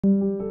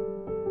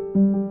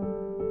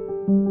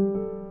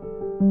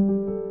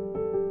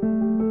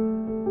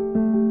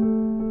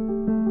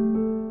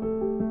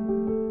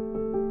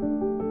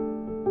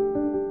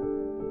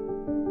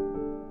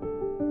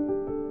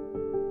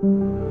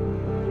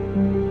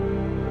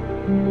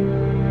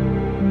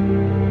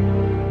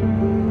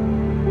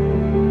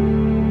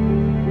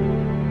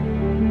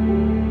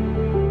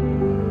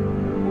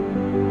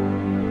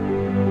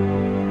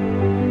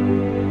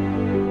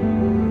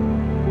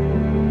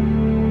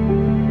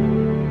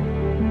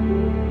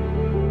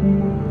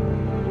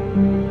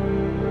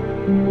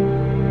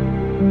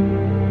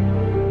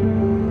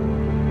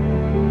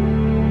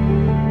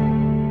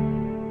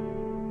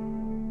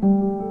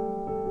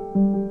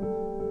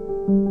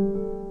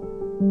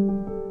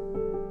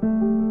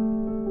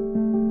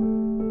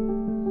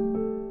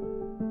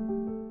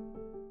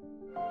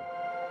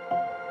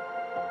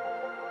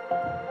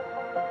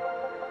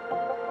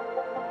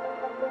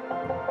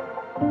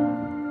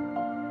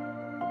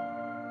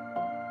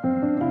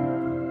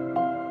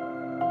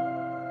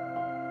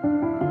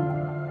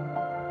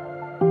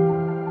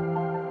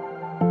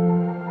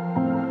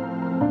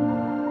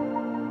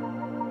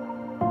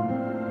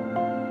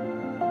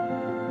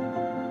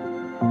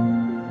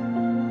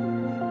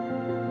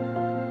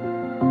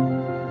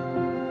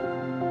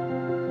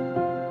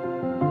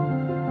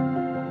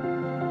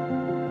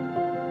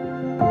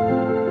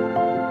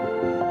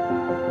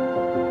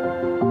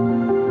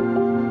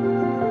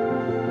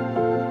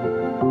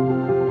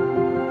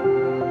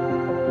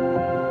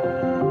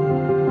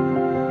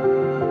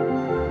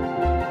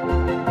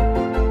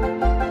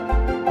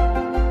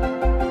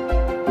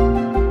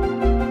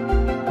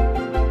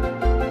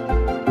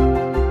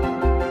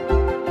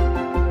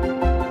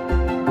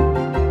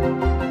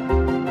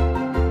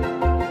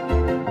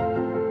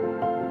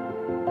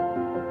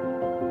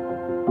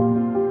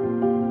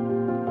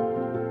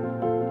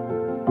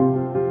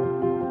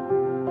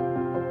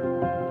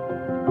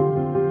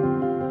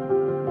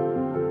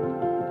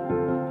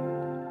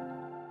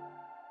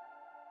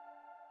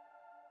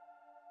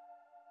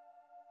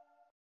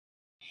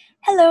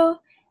Hello,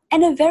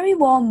 and a very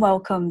warm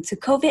welcome to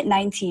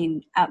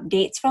COVID-19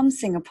 Updates from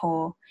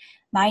Singapore.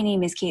 My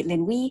name is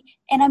Caitlin Wee,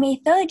 and I'm a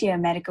third-year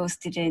medical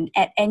student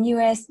at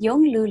NUS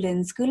Yong Lu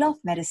Lin School of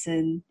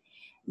Medicine.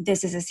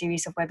 This is a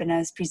series of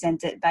webinars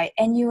presented by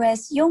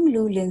NUS Yong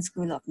Lu Lin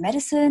School of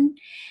Medicine,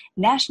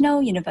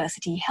 National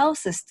University Health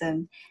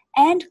System,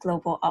 and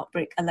Global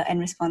Outbreak Alert and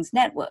Response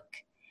Network.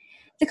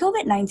 The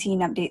COVID-19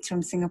 Updates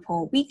from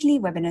Singapore weekly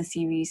webinar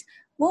series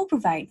will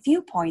provide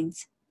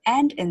viewpoints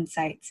and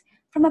insights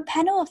from a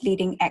panel of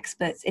leading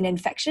experts in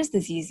infectious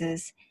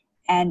diseases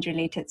and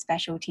related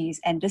specialties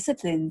and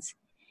disciplines.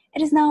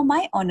 It is now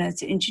my honor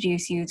to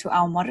introduce you to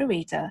our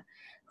moderator,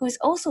 who is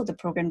also the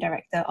program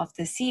director of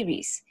this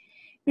series.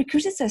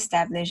 Recruited to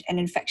establish an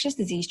infectious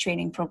disease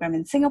training program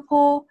in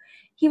Singapore,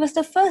 he was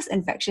the first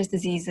infectious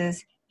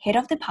diseases head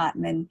of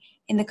department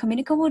in the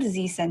Communicable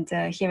Disease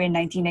Center here in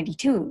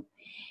 1992.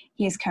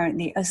 He is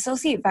currently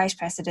Associate Vice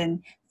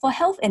President for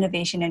Health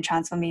Innovation and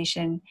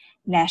Transformation,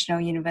 National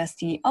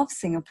University of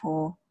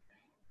Singapore.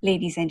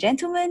 Ladies and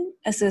gentlemen,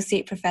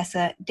 Associate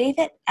Professor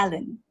David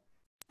Allen.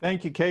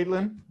 Thank you,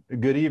 Caitlin.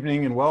 Good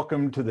evening and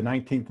welcome to the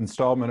 19th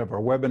installment of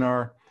our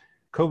webinar,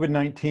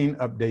 COVID-19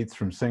 Updates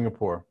from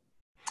Singapore.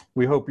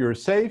 We hope you're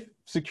safe,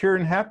 secure,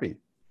 and happy.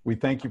 We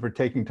thank you for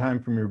taking time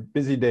from your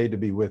busy day to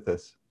be with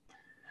us.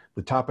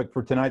 The topic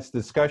for tonight's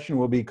discussion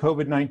will be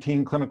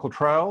COVID-19 clinical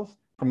trials,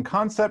 from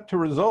concept to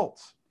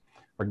results.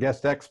 Our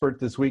guest expert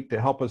this week to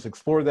help us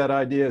explore that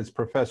idea is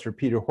Professor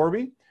Peter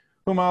Horby,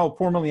 whom I'll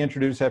formally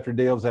introduce after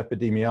Dale's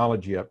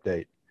epidemiology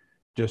update.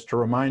 Just to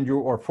remind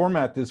you, our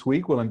format this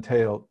week will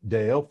entail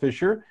Dale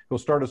Fisher, who'll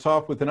start us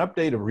off with an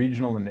update of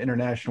regional and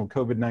international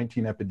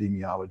COVID-19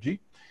 epidemiology.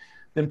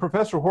 Then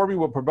Professor Horby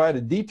will provide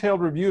a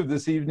detailed review of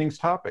this evening's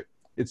topic.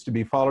 It's to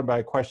be followed by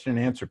a question and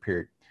answer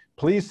period.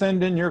 Please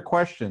send in your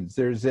questions.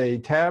 There's a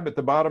tab at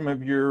the bottom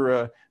of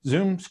your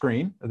Zoom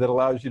screen that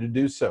allows you to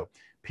do so.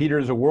 Peter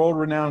is a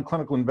world-renowned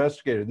clinical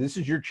investigator. This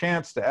is your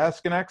chance to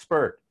ask an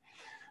expert.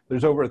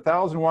 There's over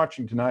 1,000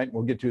 watching tonight, and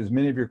we'll get to as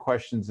many of your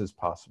questions as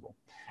possible.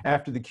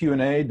 After the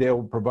Q&A, Dale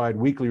will provide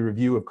weekly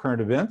review of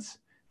current events,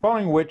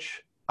 following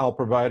which I'll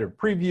provide a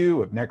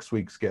preview of next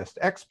week's guest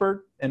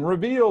expert and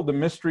reveal the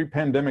mystery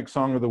pandemic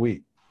song of the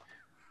week.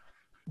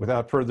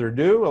 Without further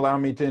ado, allow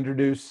me to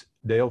introduce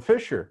Dale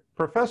Fisher,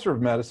 Professor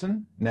of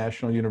Medicine,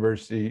 National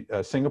University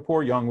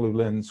Singapore, Yong Lu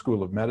Lin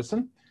School of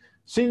Medicine,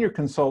 Senior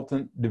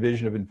Consultant,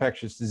 Division of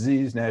Infectious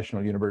Disease,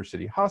 National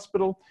University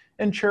Hospital,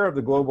 and Chair of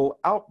the Global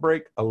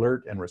Outbreak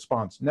Alert and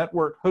Response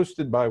Network,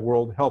 hosted by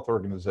World Health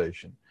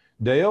Organization.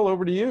 Dale,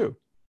 over to you.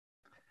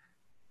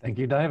 Thank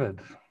you, David.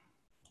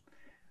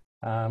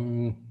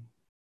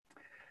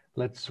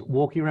 Let's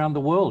walk you around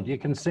the world. You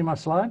can see my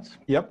slides?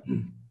 Yep.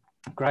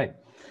 Great.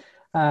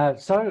 I'll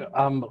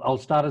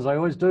start as I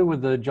always do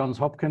with the Johns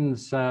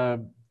Hopkins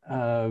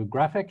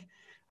graphic.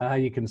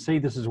 You can see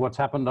this is what's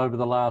happened over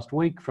the last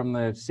week from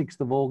the 6th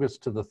of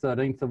August to the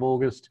 13th of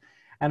August.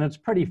 And it's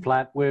pretty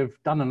flat. We've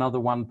done another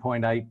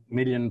 1.8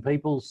 million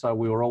people. So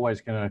we were always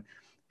going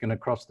to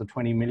cross the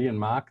 20 million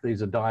mark.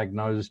 These are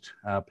diagnosed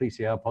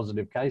PCR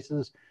positive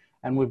cases.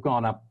 And we've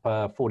gone up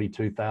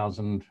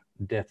 42,000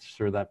 deaths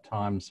through that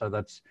time. So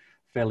that's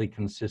fairly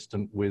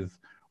consistent with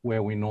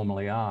where we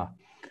normally are.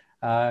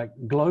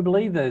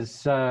 Globally,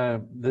 there's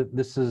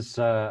this is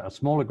a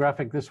smaller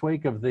graphic this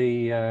week of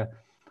the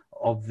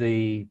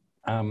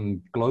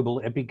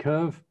global epi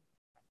curve.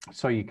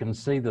 So you can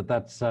see that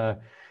that's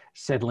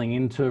settling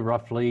into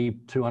roughly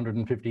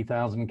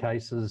 250,000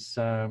 cases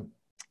a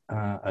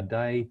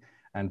day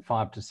and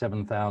 5,000 to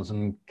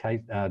 7,000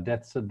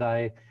 deaths a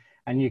day.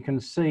 And you can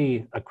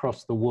see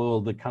across the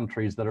world the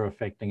countries that are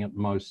affecting it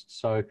most.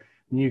 So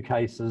new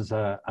cases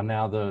are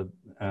now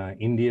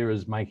India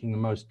is making the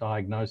most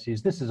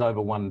diagnoses. This is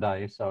over one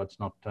day, so it's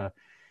not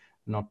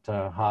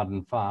hard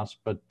and fast,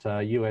 but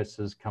US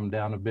has come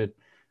down a bit.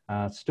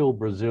 Still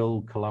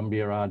Brazil,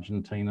 Colombia,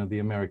 Argentina, the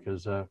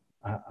Americas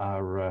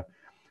are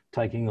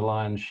taking the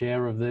lion's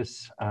share of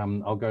this.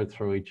 I'll go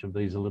through each of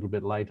these a little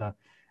bit later.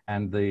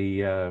 And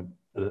the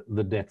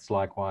deaths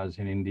likewise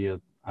in India,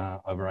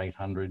 over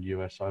 800,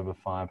 US over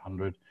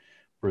 500,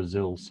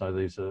 Brazil. So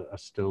these are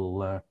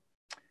still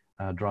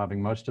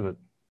driving most of it.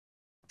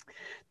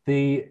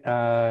 The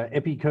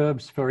epi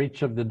curves for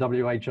each of the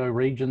WHO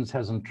regions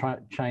hasn't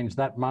changed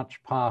that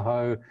much.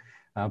 PAHO,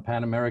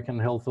 Pan American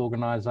Health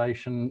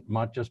Organization,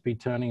 might just be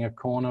turning a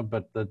corner,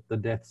 but the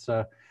deaths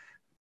are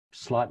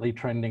slightly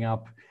trending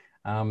up.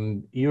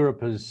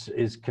 Europe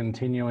is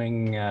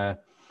continuing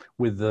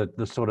with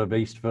the sort of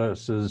east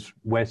versus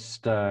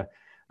west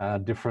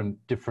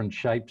different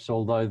shapes,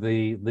 although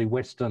the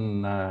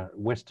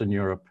Western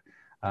Europe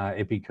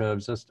epi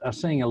curves are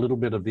seeing a little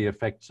bit of the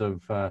effects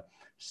of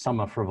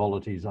summer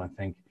frivolities, I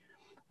think.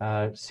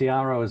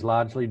 Ciaro is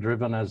largely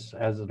driven, as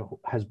it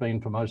has been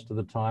for most of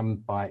the time,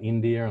 by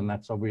India, and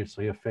that's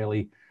obviously a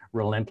fairly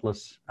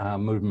relentless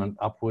movement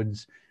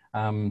upwards.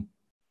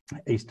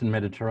 Eastern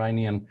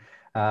Mediterranean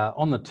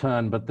on the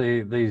turn, but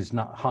these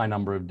high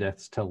number of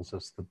deaths tells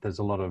us that there's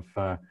a lot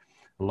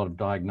of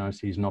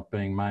diagnoses not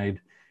being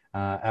made.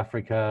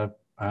 Africa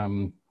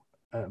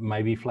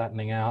maybe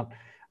flattening out.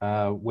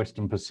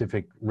 Western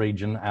Pacific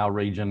region, our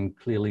region,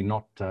 clearly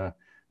not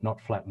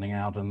flattening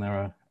out, and there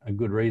are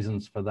good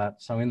reasons for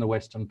that. So in the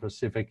Western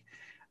Pacific,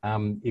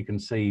 you can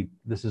see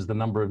this is the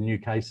number of new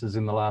cases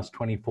in the last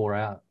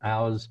 24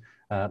 hours,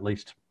 at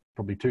least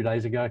probably 2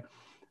 days ago.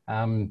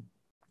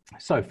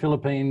 So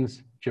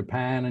Philippines,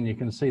 Japan, and you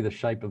can see the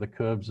shape of the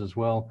curves as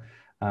well.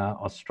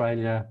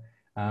 Australia,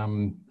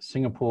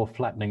 Singapore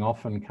flattening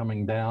off and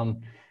coming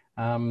down.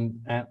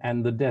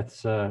 And the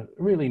deaths are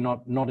really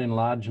not in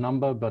large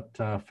number, but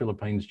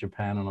Philippines,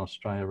 Japan, and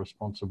Australia are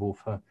responsible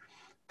for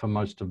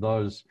most of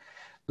those.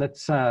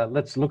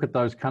 Let's look at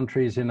those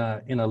countries in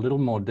a little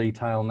more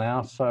detail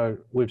now. So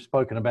we've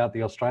spoken about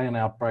the Australian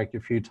outbreak a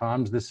few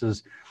times. This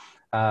is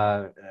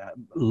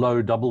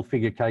low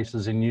double-figure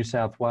cases in New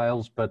South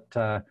Wales, but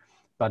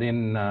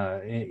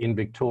in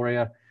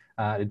Victoria,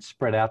 it's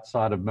spread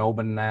outside of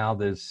Melbourne now.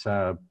 There's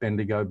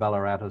Bendigo,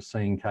 Ballarat are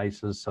seeing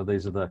cases. So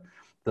these are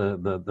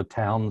the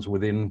towns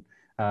within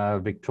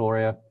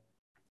Victoria.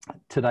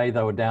 Today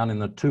they were down in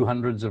the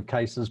 200s of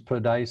cases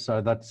per day,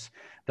 so that's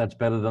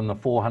better than the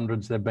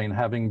 400s they've been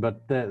having,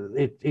 but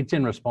it's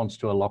in response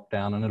to a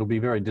lockdown, and it'll be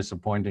very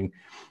disappointing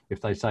if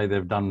they say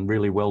they've done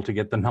really well to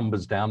get the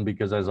numbers down,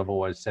 because as I've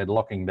always said,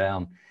 locking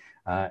down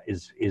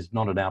is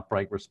not an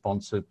outbreak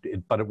response,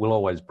 but it will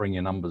always bring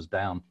your numbers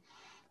down.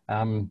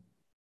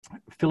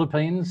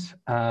 Philippines,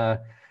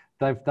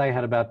 they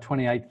had about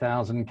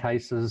 28,000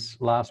 cases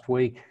last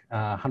week,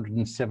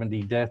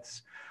 170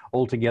 deaths.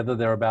 Altogether,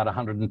 there are about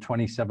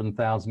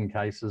 127,000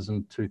 cases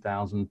and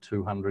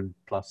 2,200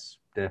 plus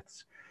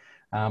deaths.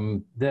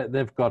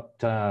 They've got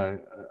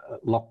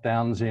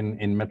lockdowns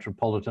in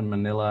metropolitan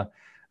Manila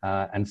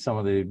and some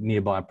of the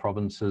nearby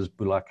provinces,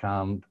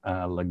 Bulacan,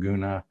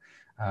 Laguna,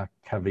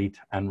 Cavite,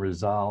 and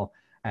Rizal.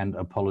 And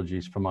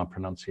apologies for my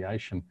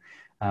pronunciation.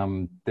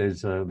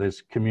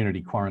 There's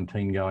community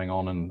quarantine going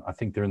on, and I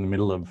think they're in the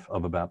middle of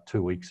about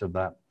 2 weeks of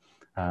that,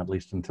 at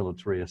least until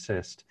it's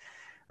reassessed.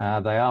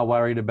 They are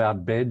worried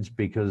about beds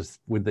because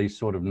with these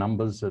sort of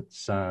numbers,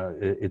 it's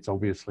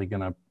obviously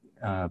going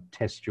to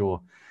test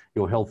your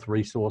health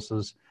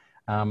resources.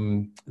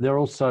 They're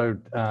also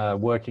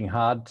working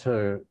hard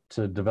to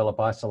develop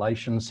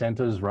isolation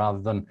centers rather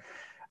than,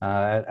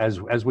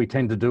 as we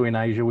tend to do in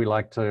Asia, we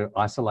like to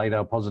isolate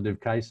our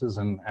positive cases,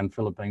 and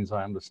Philippines,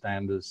 I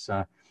understand,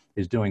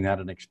 is doing that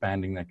and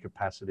expanding their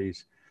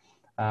capacities.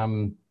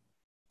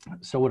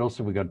 So what else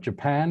have we got?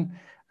 Japan,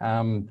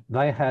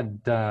 they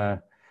had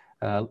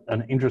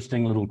an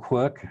interesting little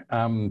quirk,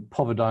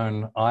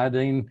 povidone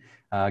iodine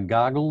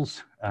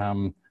gargles.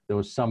 There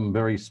was some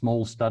very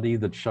small study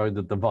that showed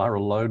that the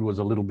viral load was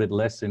a little bit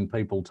less in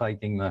people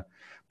taking the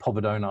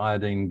povidone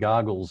iodine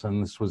gargles,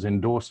 and this was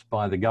endorsed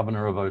by the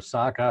governor of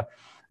Osaka,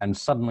 and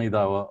suddenly they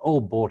were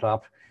all bought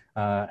up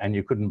and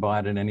you couldn't buy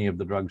it in any of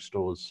the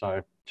drugstores.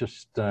 So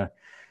just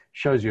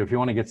shows you, if you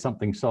want to get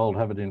something sold,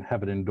 have it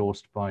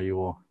endorsed by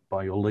your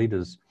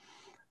leaders.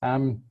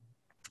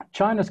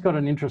 China's got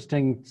an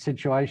interesting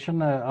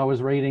situation. I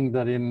was reading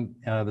that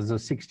there's a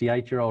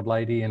 68-year-old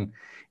lady in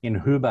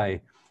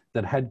Hubei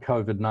that had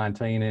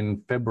COVID-19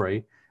 in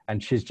February,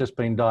 and she's just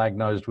been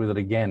diagnosed with it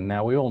again.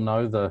 Now, we all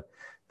know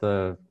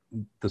the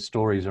the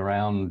stories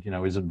around, you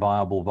know, is it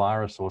viable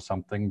virus or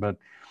something? But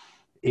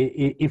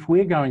if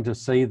we're going to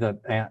see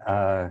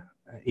that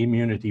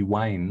immunity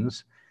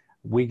wanes,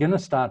 we're going to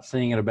start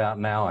seeing it about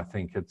now. I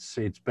think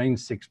it's been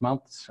 6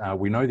 months.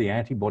 We know the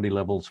antibody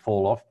levels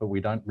fall off, but we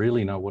don't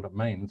really know what it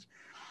means.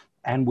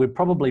 And we're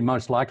probably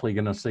most likely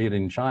going to see it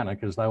in China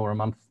because they were a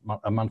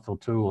month or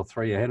 2 or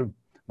 3 ahead of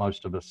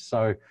most of us.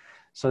 So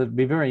it'd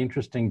be very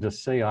interesting to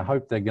see. I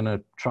hope they're going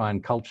to try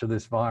and culture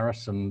this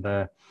virus and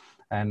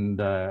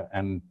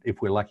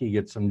if we're lucky,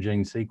 get some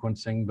gene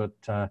sequencing.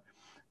 But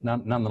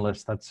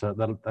nonetheless, that's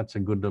a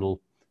good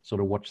little sort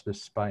of watch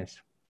this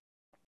space.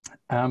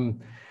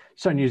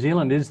 So New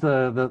Zealand is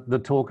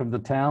the talk of the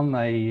town.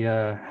 They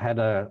had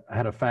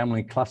a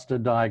family cluster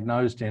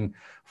diagnosed in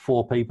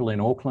 4 people in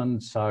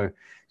Auckland. So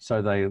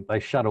they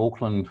shut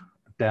Auckland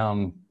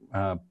down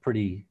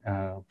pretty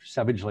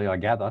savagely, I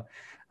gather.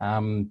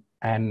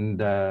 And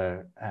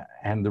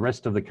the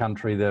rest of the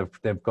country,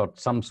 they've got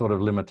some sort of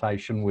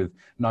limitation with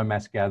no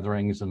mass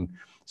gatherings and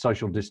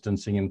social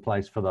distancing in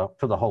place for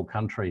the whole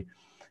country.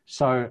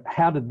 So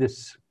how did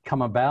this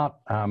come about?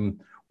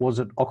 Was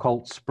it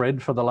occult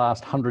spread for the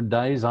last 100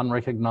 days,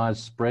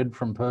 unrecognized spread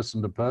from person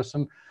to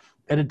person?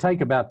 It'd take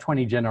about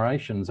 20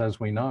 generations, as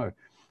we know.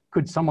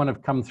 Could someone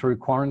have come through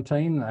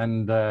quarantine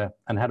and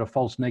had a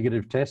false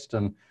negative test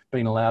and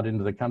been allowed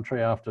into the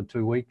country after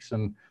 2 weeks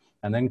and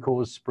then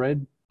cause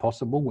spread?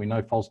 Possible. We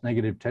know false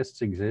negative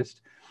tests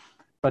exist.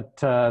 But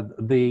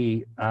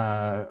the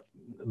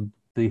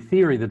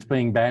theory that's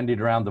being bandied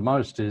around the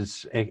most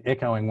is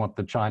echoing what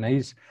the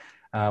Chinese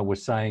were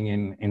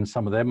saying in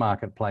some of their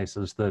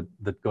marketplaces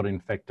that got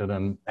infected,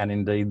 and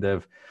indeed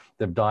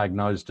they've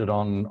diagnosed it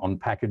on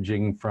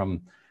packaging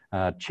from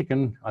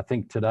chicken, I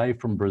think today,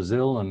 from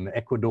Brazil, and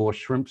Ecuador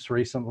shrimps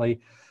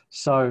recently.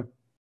 So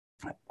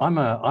I'm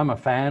a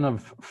fan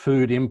of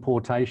food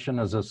importation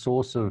as a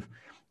source of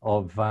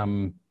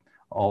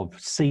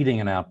seeding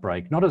an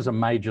outbreak, not as a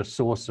major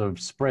source of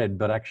spread,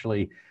 but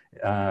actually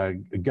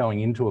going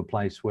into a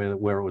place where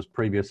it was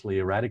previously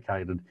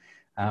eradicated.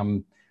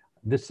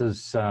 This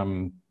is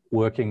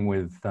working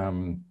with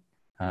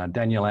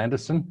Daniel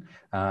Anderson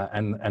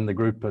and the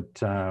group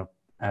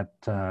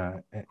at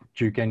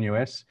Duke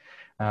NUS.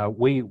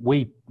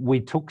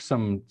 We took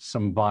some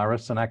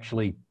virus and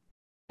actually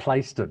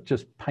placed it,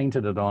 just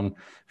painted it on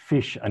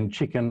fish and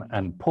chicken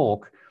and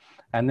pork,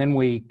 and then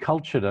we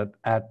cultured it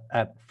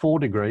at 4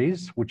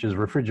 degrees, which is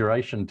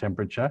refrigeration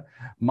temperature,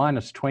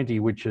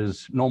 -20, which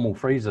is normal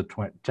freezer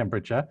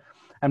temperature,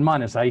 and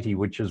 -80,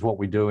 which is what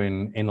we do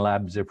in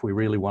labs if we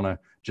really want to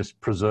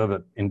just preserve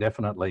it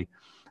indefinitely.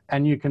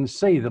 And you can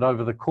see that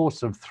over the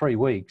course of 3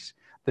 weeks,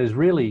 there's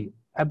really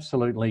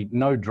absolutely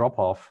no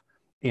drop-off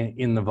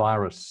in the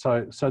virus.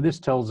 So this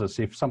tells us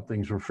if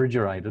something's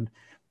refrigerated,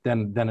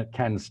 then it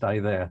can stay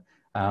there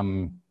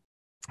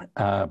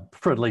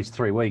for at least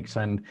 3 weeks.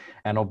 And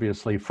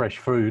obviously fresh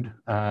food,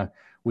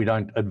 we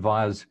don't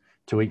advise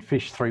to eat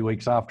fish 3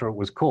 weeks after it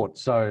was caught.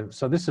 So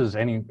this is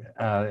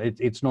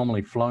it's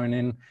normally flown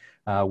in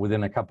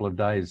within a couple of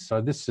days.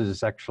 So this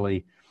is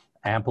actually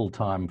ample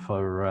time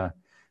for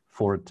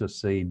it to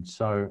seed.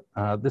 So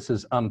this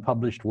is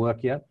unpublished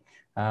work yet,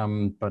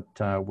 but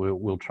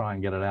we'll try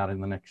and get it out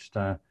in the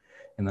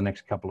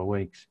next couple of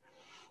weeks.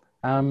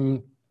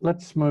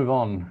 Let's move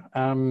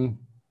on.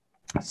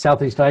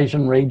 Southeast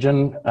Asian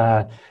region,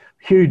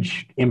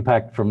 huge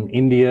impact from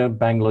India,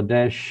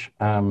 Bangladesh,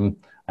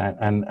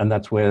 and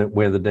that's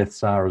where the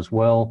deaths are as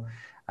well.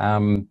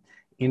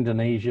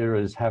 Indonesia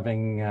is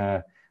having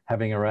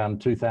around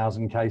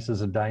 2,000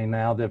 cases a day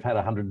now. They've had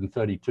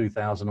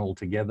 132,000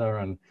 altogether,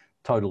 and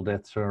total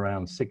deaths are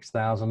around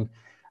 6,000.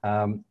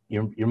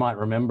 You might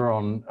remember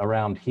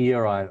around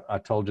here, I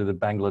told you that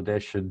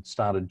Bangladesh had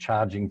started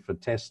charging for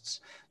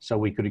tests, so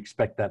we could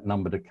expect that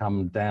number to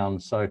come down.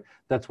 So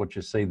that's what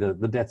you see.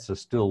 The deaths are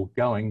still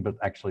going, but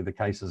actually the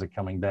cases are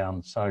coming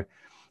down. So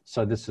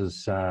this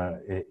is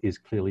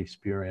clearly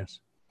spurious.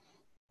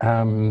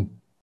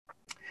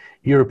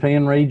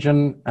 European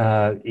region,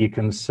 you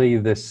can see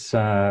this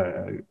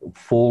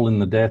fall in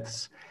the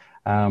deaths,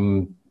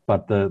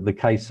 but the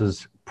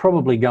cases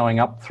probably going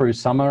up through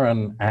summer,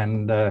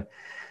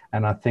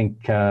 and I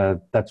think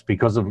that's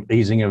because of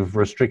easing of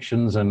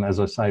restrictions and, as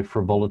I say,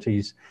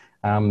 frivolities.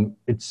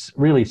 It's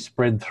really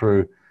spread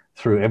through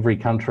every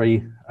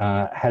country,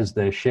 has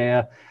their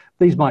share.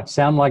 These might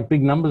sound like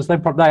big numbers. They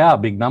are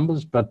big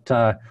numbers, but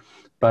they're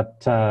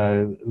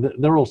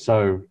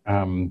also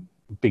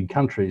big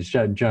countries.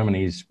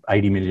 Germany's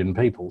 80 million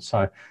people,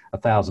 so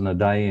 1,000 a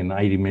day in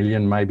 80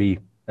 million, maybe.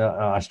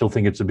 I still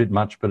think it's a bit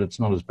much, but it's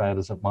not as bad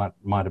as it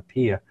might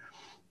appear.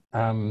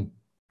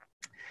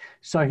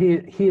 So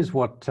here's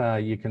what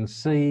you can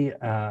see,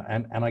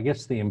 and I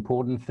guess the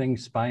important thing,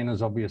 Spain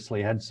has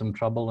obviously had some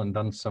trouble and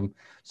done some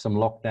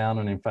lockdown,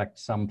 and in fact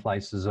some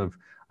places have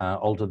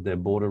altered their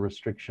border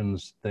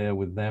restrictions there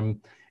with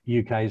them.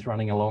 UK is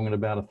running along at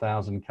about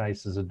 1,000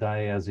 cases a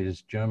day, as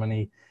is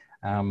Germany.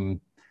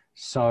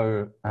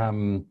 So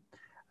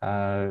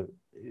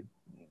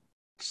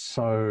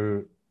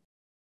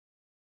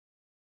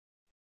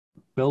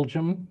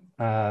Belgium,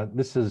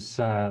 this is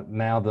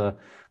now the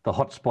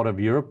hotspot of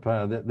Europe.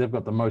 They've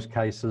got the most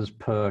cases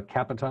per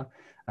capita.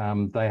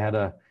 They had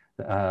a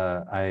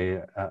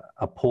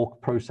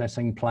pork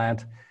processing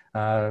plant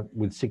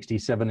with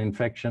 67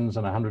 infections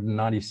and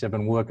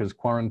 197 workers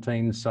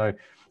quarantined. So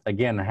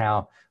again,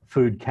 how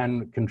food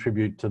can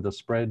contribute to the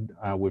spread.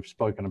 We've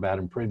spoken about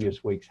in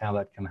previous weeks how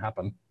that can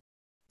happen.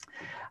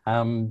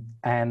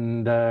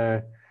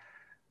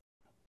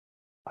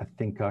 I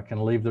think I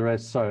can leave the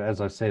rest. So as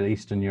I said,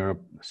 Eastern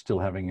Europe still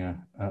having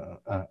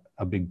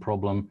a big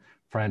problem.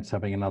 France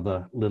having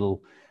another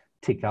little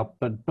tick up.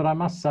 But I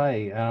must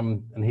say,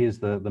 and here's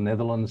the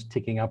Netherlands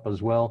ticking up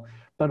as well.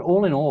 But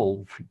all in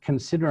all,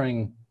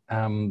 considering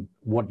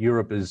what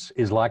Europe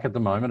is like at the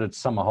moment, it's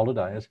summer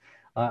holidays,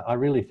 I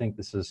really think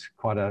this is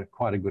quite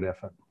a good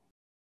effort.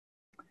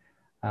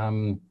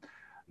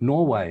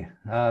 Norway,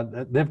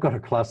 they've got a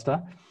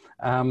cluster.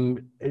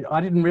 I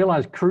didn't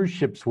realize cruise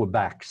ships were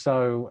back.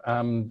 So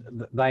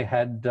they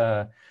had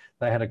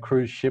a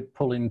cruise ship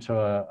pull into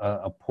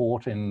a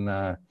port in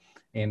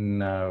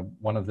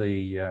one of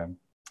the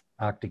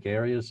Arctic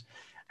areas,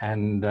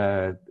 and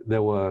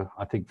there were,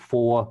 I think,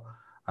 4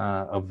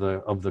 of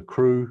the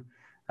crew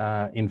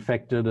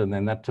infected, and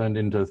then that turned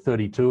into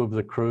 32 of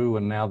the crew,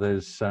 and now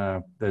there's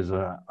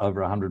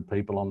over 100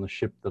 people on the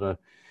ship that are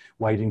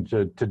waiting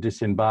to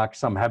disembark.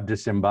 Some have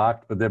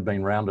disembarked, but they've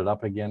been rounded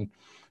up again.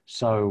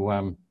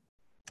 So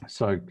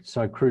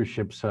cruise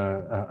ships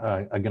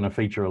are going to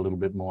feature a little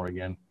bit more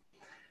again.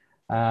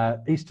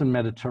 Eastern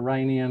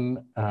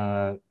Mediterranean,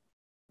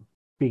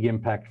 big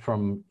impact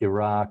from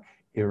Iraq,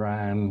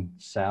 Iran,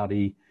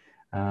 Saudi,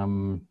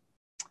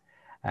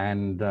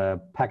 and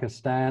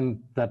Pakistan,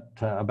 that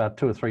about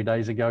 2 or 3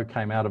 days ago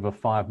came out of a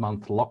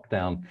 5-month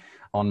lockdown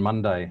on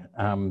Monday.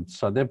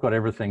 So they've got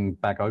everything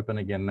back open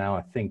again now,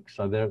 I think.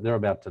 So they're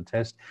about to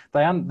test.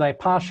 They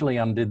partially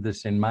undid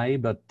this in May,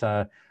 but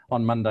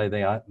on Monday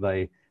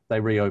they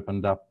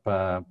reopened up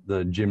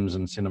the gyms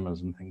and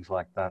cinemas and things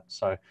like that.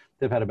 So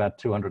they've had about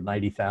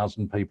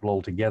 280,000 people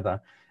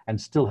altogether, and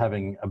still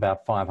having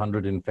about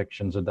 500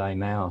 infections a day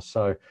now.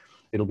 So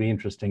it'll be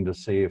interesting to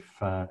see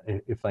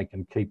if they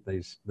can keep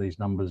these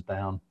numbers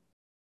down.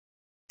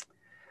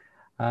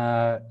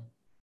 I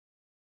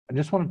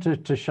just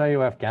wanted to show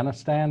you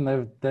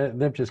Afghanistan.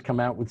 They've just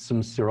come out with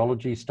some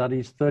serology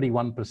studies,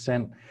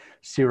 31%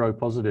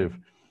 seropositive.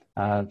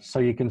 So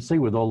you can see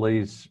with all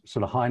these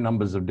sort of high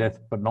numbers of death,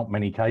 but not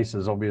many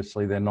cases,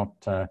 obviously they're not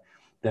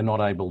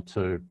able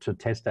to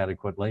test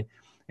adequately.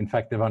 In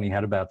fact, they've only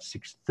had about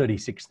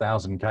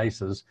 36,000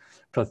 cases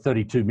for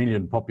 32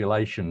 million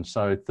population.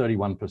 So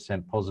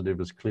 31%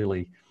 positive is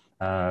clearly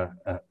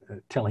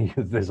telling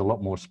you there's a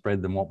lot more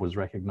spread than what was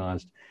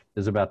recognized.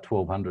 There's about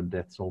 1,200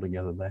 deaths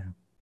altogether there.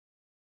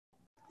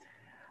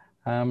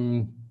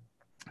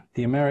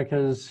 The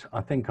Americas,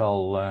 I think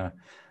I'll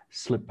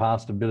slip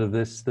past a bit of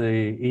this.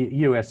 The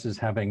US is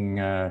having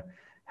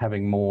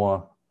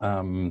more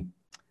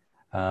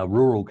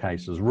rural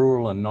cases,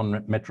 rural and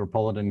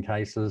non-metropolitan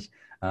cases.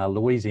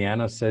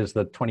 Louisiana says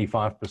that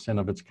 25%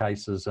 of its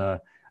cases are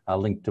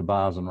linked to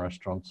bars and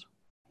restaurants.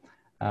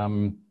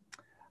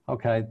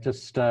 Okay,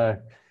 just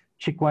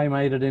Chikwe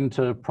made it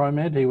into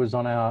ProMed. He was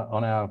on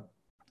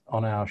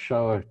our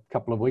show a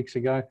couple of weeks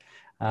ago,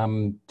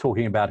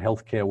 talking about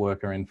healthcare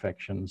worker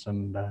infections.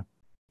 And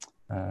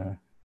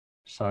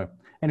so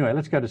anyway,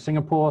 let's go to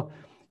Singapore.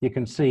 You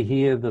can see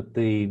here that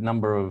the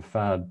number of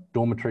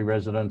dormitory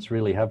residents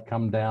really have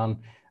come down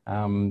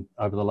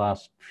over the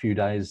last few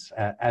days,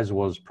 as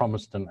was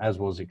promised and as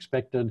was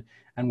expected.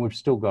 And we've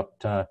still got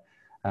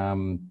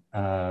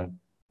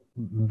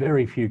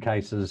very few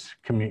cases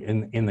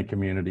in the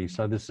community.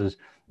 So this is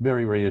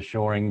very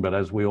reassuring, but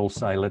as we all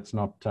say, let's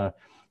not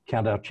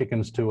count our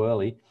chickens too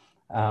early.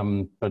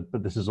 But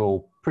this is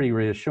all pretty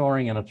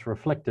reassuring, and it's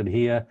reflected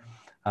here.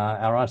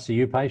 Our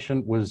ICU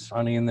patient was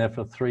only in there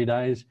for 3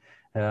 days,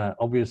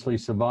 obviously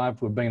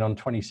survived. We've been on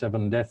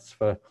 27 deaths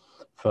for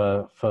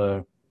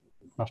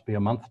must be a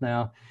month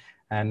now,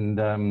 and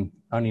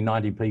only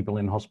 90 people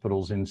in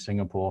hospitals in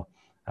Singapore,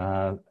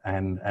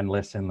 and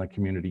less in the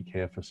community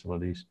care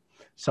facilities.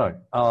 So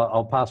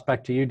I'll pass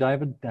back to you,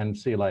 David, and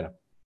see you later.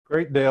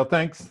 Great, Dale.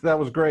 Thanks. That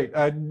was great.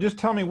 Just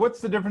tell me,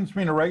 what's the difference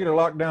between a regular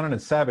lockdown and a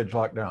savage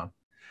lockdown?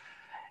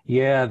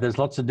 Yeah, there's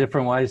lots of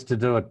different ways to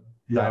do it,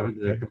 David.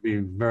 Yeah, okay. It could be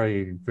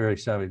very, very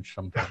savage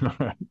sometimes.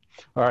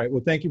 All right.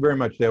 Well, thank you very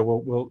much, Dale.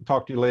 We'll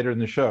talk to you later in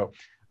the show.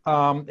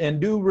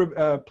 And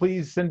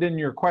please send in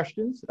your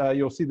questions.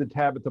 You'll see the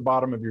tab at the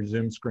bottom of your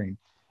Zoom screen.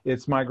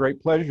 It's my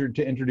great pleasure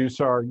to introduce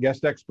our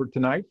guest expert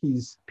tonight.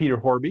 He's Peter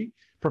Horby,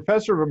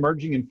 Professor of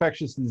Emerging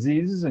Infectious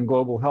Diseases and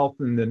Global Health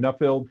in the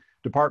Nuffield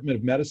Department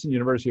of Medicine,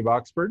 University of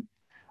Oxford,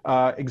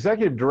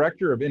 Executive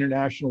Director of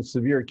International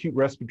Severe Acute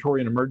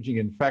Respiratory and Emerging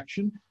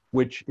Infection,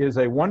 which is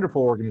a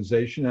wonderful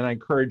organization, and I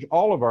encourage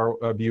all of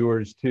our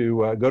viewers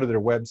to go to their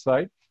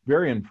website.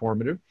 Very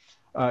informative.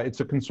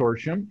 It's a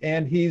consortium,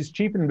 and he's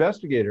Chief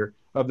Investigator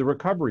of the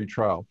Recovery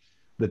Trial.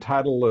 The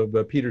title of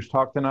Peter's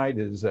talk tonight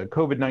is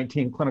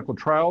COVID-19 Clinical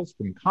Trials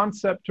from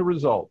Concept to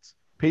Results.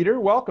 Peter,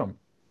 welcome.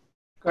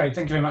 Great,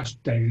 thank you very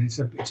much, David.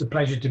 It's a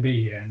pleasure to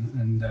be here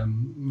and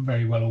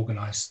very well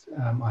organised.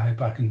 I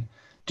hope I can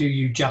do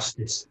you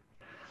justice.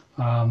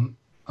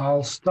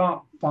 I'll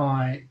start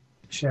by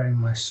sharing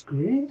my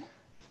screen.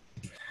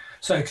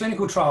 So,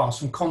 clinical trials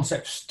from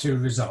concepts to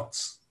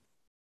results.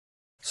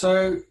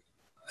 So,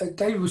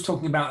 David was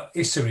talking about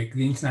ISERIC,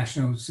 the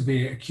International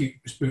Severe Acute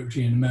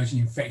Respiratory and Emerging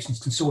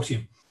Infections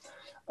Consortium.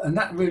 And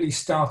that really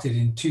started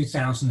in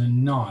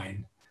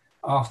 2009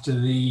 after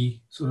the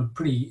sort of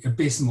pretty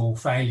abysmal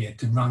failure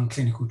to run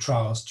clinical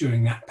trials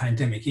during that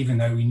pandemic, even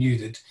though we knew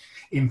that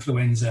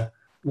influenza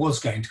was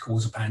going to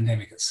cause a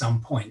pandemic at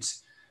some point.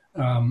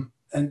 And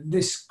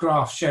this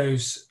graph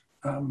shows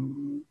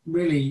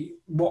really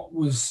what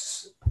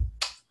was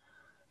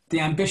the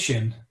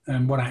ambition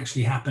and what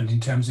actually happened in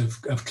terms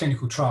of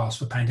clinical trials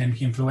for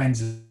pandemic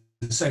influenza.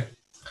 So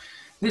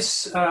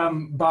this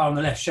bar on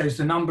the left shows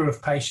the number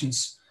of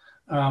patients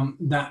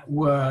that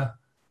were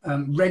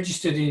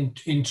registered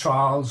in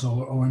trials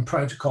or in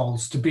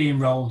protocols to be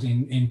enrolled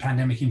in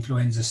pandemic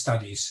influenza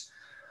studies.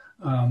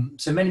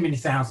 So many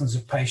thousands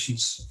of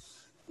patients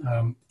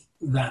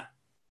that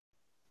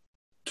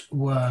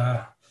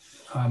were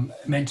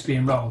meant to be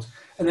enrolled.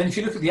 And then if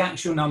you look at the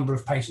actual number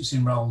of patients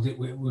enrolled, it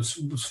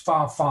was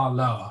far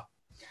lower.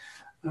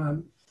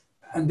 And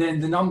then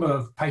the number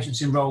of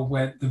patients enrolled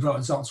where the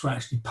results were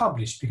actually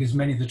published, because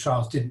many of the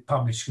trials didn't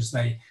publish because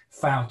they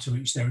failed to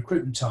reach their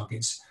recruitment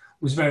targets,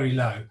 was very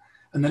low.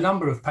 And the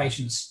number of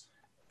patients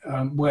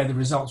where the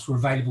results were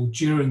available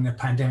during the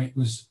pandemic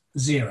was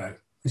 0.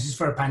 This is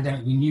for a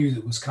pandemic we knew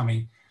that was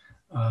coming.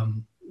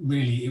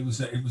 Really, it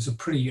was a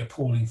pretty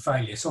appalling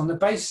failure. So on the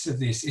basis of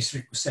this,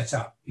 ISERIC was set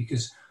up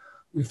because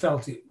we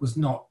felt it was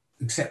not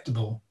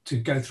acceptable to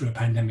go through a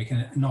pandemic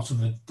and not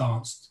have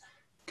advanced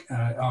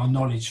our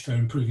knowledge for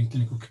improving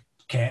clinical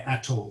care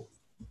at all.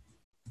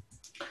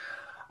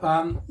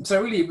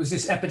 So really it was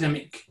this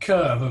epidemic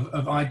curve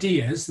of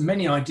ideas,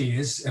 many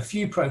ideas, a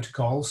few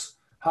protocols,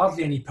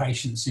 hardly any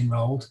patients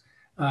enrolled,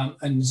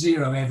 and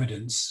 0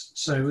 evidence.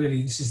 So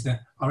really this is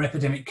our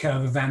epidemic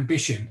curve of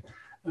ambition.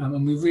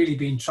 And we've really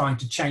been trying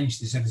to change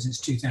this ever since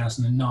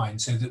 2009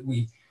 so that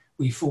we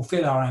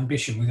fulfill our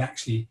ambition with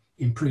actually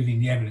improving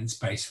the evidence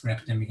base for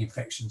epidemic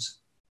infections.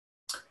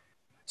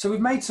 So we've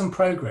made some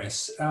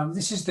progress.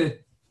 This is a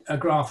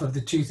graph of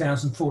the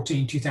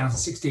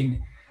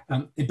 2014-2016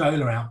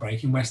 Ebola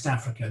outbreak in West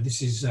Africa.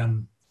 This is a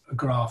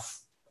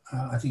graph,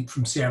 I think,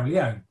 from Sierra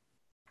Leone,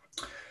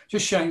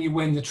 just showing you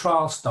when the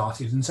trial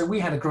started. And so we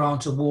had a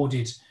grant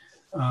awarded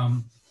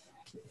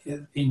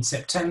in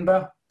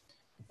September.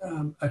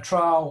 A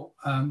trial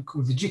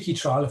called the JICI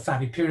trial of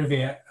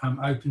favipiravir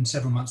opened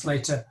several months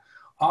later.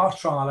 Our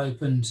trial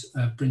opened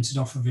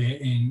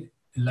brincidofovir in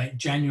late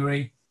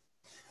January.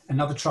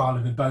 Another trial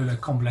of Ebola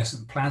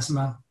convalescent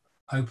plasma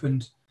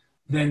opened.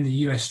 Then the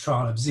US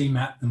trial of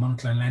ZMapp, the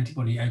monoclonal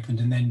antibody, opened.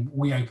 And then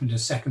we opened a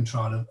second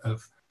trial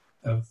of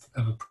a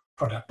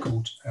product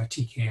called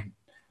TKM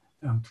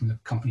from the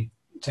company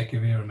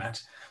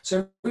Tecovirimat.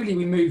 So really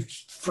we moved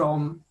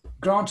from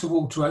grant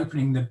award to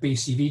opening the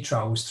BCV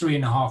trial was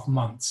 3.5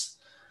 months.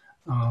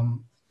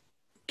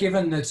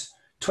 Given that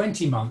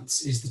 20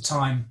 months is the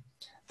time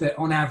that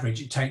on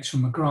average it takes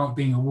from a grant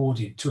being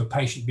awarded to a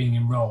patient being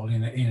enrolled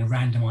in a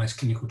randomized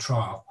clinical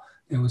trial.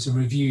 There was a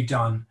review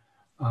done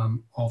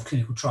of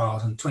clinical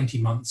trials and 20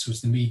 months was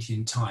the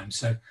median time.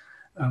 So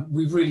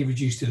we've really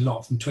reduced it a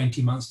lot from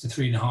 20 months to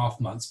 3.5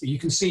 months, but you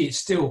can see it's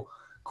still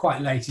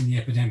quite late in the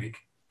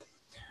epidemic.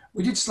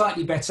 We did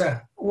slightly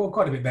better, well,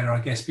 quite a bit better, I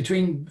guess,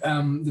 between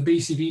the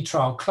BCV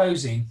trial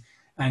closing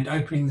and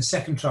opening the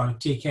second trial of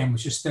TKM,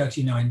 which is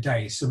 39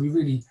 days. So we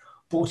really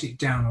brought it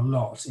down a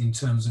lot in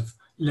terms of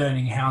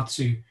learning how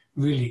to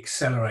really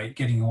accelerate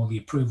getting all the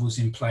approvals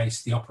in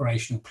place, the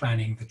operational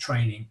planning, the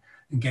training,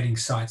 and getting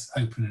sites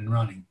open and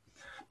running.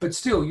 But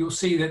still, you'll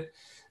see that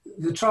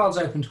the trials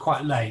opened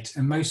quite late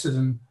and most of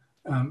them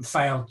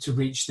failed to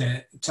reach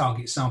their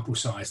target sample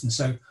size. And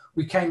so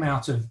we came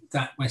out of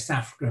that West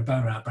Africa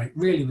Ebola outbreak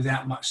really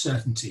without much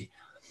certainty.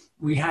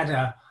 We had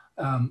a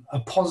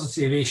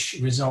positive-ish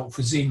result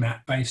for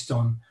ZMapp based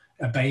on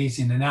a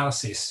Bayesian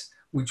analysis,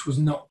 which was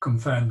not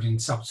confirmed in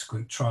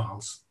subsequent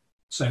trials.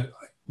 So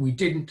we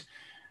didn't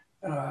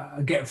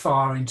get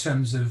far in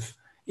terms of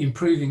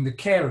improving the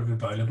care of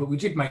Ebola, but we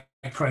did make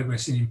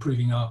progress in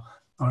improving our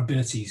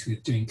abilities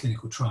with doing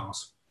clinical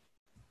trials.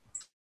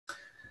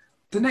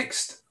 The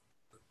next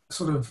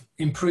sort of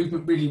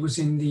improvement really was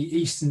in the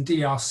Eastern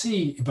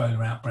DRC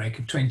Ebola outbreak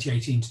of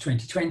 2018 to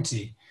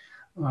 2020,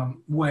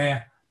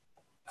 where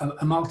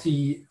a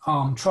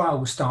multi-arm trial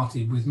was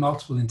started with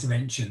multiple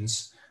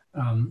interventions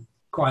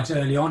quite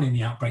early on in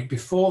the outbreak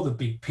before the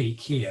big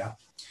peak here.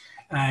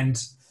 And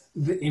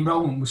the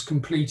enrollment was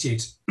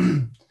completed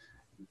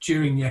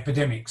during the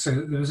epidemic. So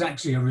there was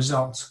actually a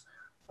result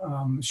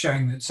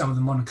showing that some of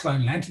the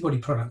monoclonal antibody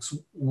products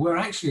were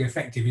actually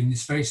effective in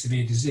this very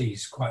severe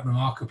disease, quite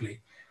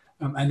remarkably.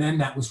 And then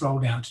that was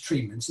rolled out to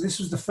treatment. So this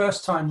was the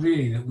first time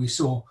really that we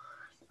saw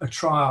a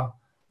trial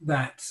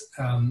that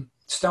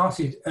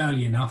started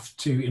early enough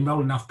to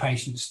enroll enough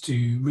patients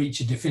to reach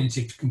a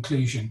definitive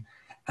conclusion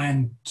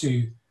and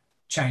to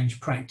change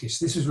practice.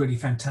 This was really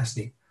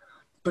fantastic.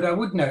 But I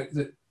would note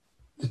that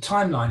the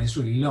timeline is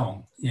really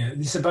long. You know,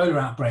 this Ebola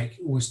outbreak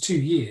was 2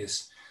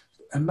 years,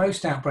 and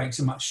most outbreaks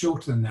are much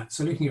shorter than that.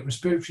 So looking at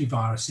respiratory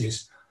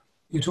viruses,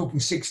 you're talking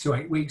 6 to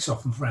 8 weeks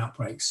often for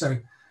outbreaks. So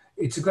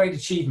it's a great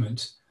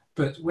achievement,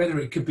 but whether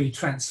it could be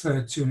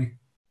transferred to an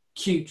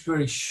acute,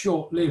 very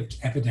short-lived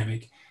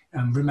epidemic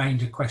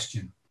remained a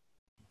question.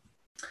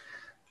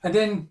 And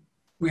then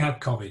we had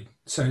COVID.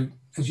 So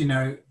as you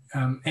know,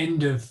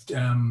 end of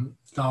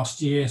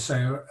last year,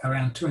 so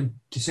around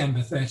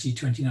December 30,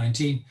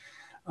 2019,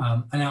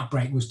 an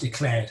outbreak was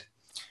declared.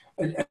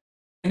 And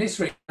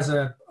ISRIC has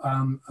a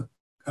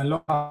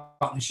long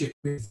partnership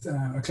with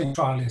a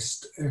clinical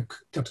trialist,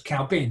 Dr.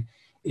 Cao Bin,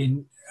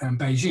 in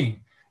Beijing.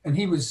 And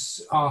he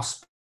was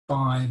asked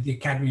by the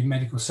Academy of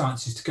Medical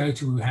Sciences to go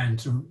to Wuhan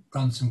to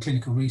run some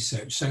clinical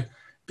research. So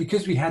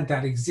because we had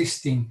that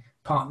existing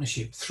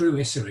partnership through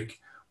ISRIC,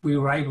 we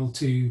were able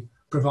to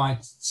provide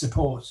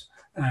support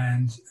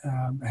and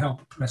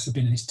help Professor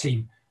Bin and his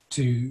team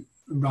to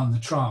run the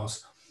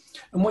trials.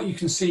 And what you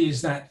can see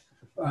is that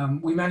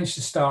we managed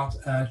to start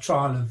a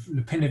trial of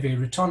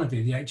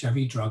lopinavir-ritonavir, the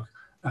HIV drug,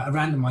 a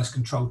randomized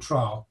controlled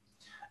trial,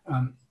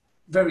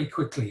 very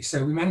quickly.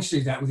 So we managed to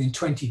do that within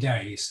 20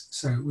 days.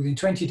 So within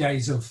 20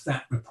 days of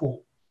that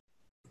report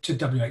to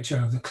WHO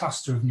of the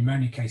cluster of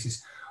pneumonia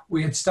cases,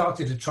 we had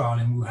started a trial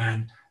in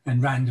Wuhan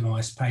and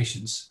randomized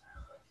patients.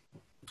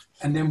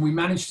 And then we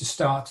managed to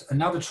start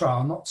another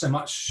trial, not so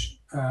much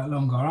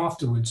longer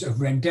afterwards, of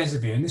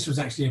remdesivir. And this was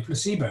actually a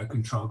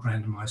placebo-controlled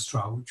randomized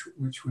trial,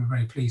 which we're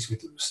very pleased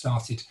with. It was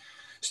started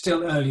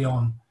still early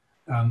on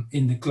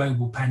in the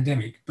global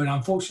pandemic, but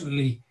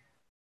unfortunately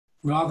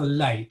rather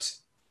late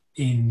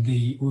in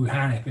the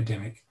Wuhan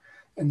epidemic.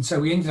 And so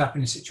we ended up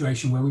in a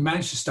situation where we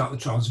managed to start the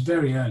trials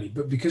very early,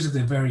 but because of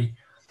the very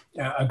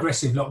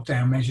aggressive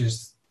lockdown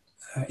measures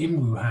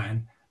in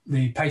Wuhan,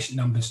 the patient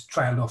numbers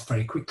trailed off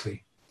very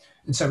quickly.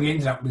 And so we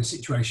ended up with a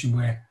situation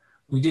where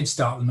we did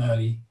start them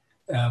early.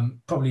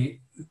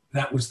 Probably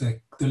that was the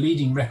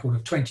leading record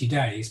of 20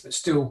 days, but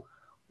still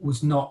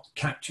was not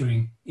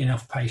capturing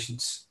enough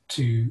patients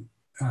to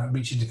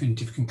reach a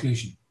definitive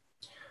conclusion.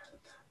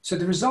 So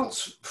the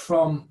results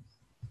from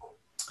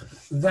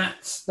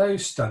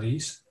those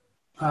studies,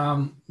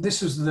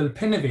 this was the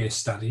lopinavir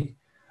study,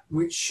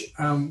 which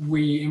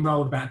we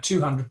enrolled about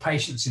 200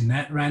 patients in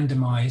that,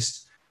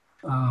 randomized,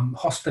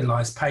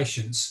 hospitalized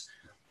patients.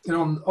 And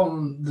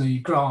on the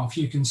graph,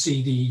 you can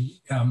see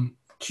the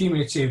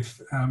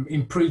cumulative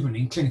improvement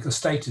in clinical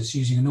status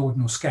using an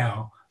ordinal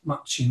scale,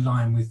 much in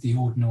line with the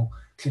ordinal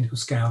clinical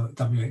scale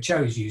that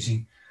WHO is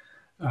using,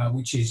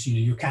 which is, you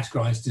know, you're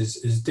categorized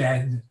as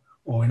dead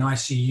or in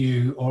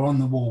ICU or on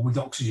the wall with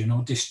oxygen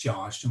or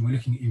discharged. And we're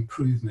looking at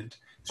improvement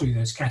through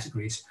those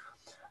categories.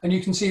 And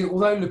you can see that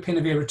although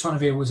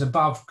lopinavir-ritonavir was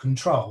above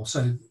control,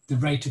 so the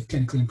rate of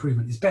clinical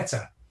improvement is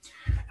better,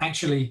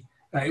 actually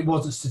it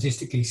wasn't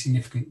statistically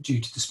significant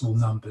due to the small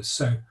numbers.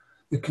 So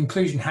the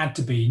conclusion had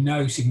to be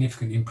no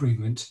significant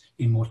improvement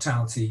in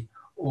mortality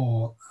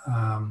or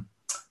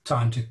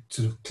time to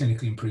sort of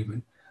clinical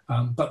improvement.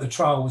 But the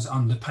trial was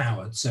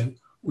underpowered, so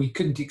we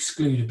couldn't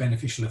exclude a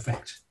beneficial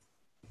effect.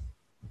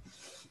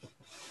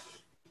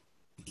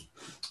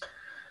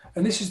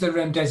 And this is the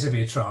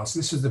remdesivir trial. So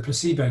this was the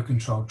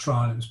placebo-controlled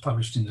trial. It was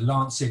published in The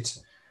Lancet,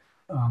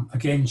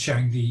 again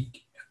showing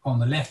on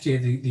the left here,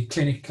 the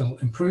clinical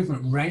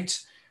improvement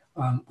rate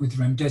with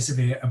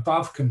remdesivir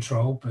above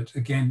control, but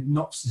again,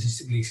 not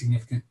statistically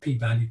significant,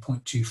 p-value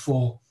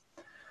 0.24.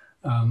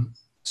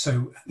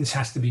 So this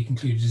has to be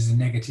concluded as a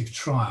negative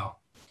trial.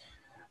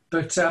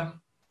 But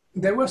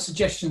there were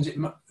suggestions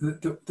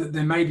that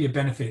there may be a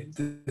benefit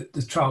that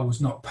the trial was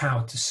not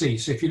powered to see.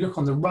 So if you look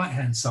on the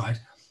right-hand side,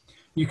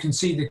 you can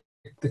see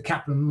the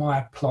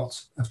Kaplan-Meier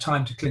plot of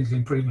time to clinical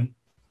improvement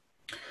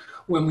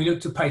when we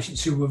looked at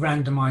patients who were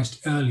randomized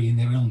early in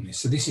their illness.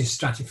 So this is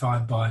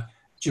stratified by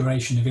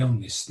duration of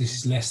illness. This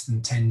is less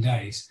than 10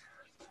 days.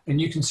 And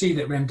you can see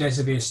that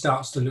remdesivir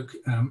starts to look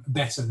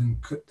better than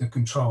the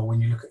control when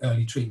you look at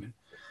early treatment.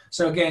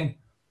 So again,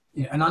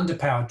 you know, an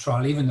underpowered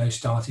trial, even though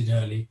started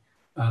early,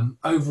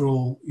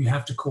 overall, you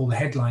have to call the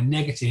headline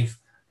negative,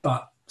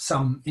 but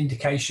some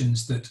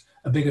indications that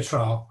a bigger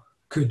trial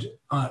could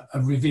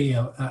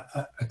reveal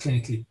a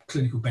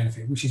clinical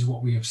benefit, which is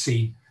what we have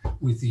seen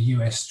with the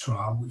US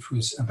trial, which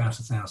was about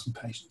 1,000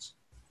 patients.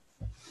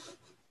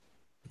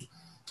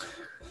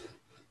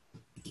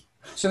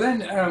 So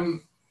then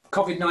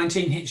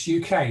COVID-19 hits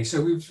UK.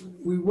 So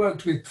we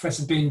worked with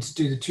Professor Bin to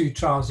do the 2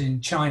 trials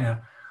in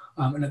China.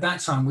 And at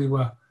that time, we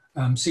were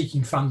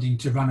seeking funding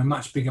to run a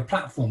much bigger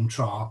platform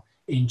trial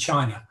in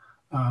China.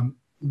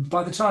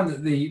 By the time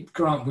that the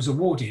grant was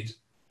awarded,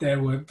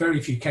 there were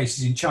very few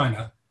cases in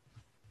China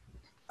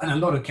and a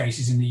lot of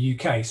cases in the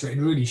UK. So it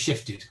really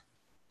shifted.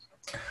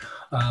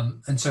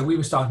 And so we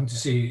were starting to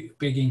see a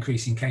big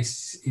increase in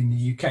cases in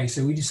the UK.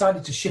 So we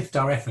decided to shift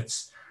our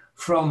efforts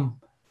from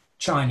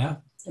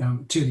China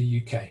to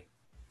the UK.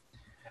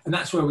 And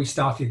that's where we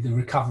started the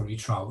recovery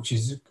trial, which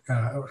is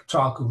a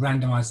trial called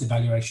Randomized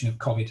Evaluation of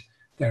COVID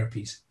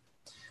Therapies.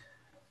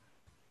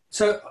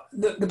 So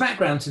the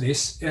background to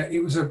this,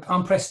 it was an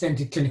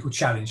unprecedented clinical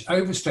challenge,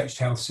 overstretched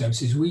health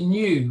services. We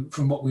knew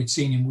from what we'd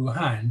seen in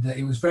Wuhan that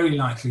it was very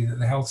likely that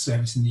the health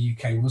service in the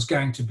UK was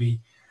going to be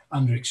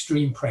under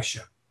extreme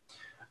pressure.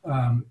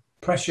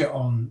 Pressure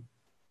on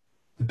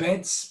the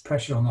beds,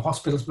 pressure on the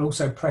hospitals, but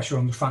also pressure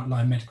on the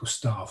frontline medical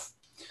staff,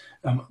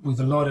 with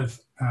a lot of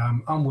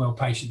unwell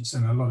patients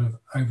and a lot of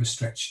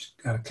overstretched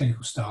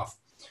clinical staff.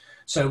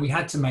 So we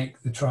had to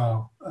make the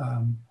trial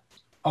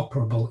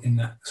operable in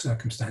that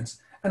circumstance.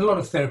 And a lot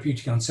of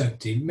therapeutic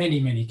uncertainty,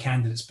 many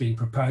candidates being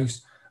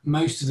proposed,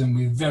 most of them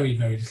with very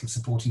little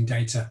supporting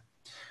data,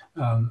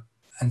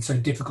 and so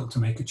difficult to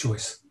make a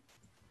choice.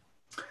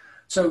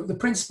 So the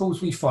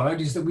principles we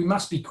followed is that we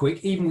must be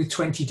quick. Even with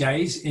 20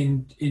 days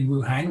in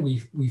Wuhan,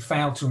 we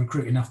failed to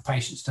recruit enough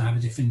patients to have a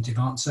definitive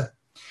answer.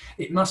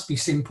 It must be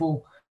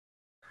simple,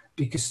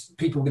 because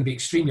people are going to be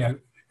extremely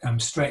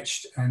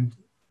stretched, and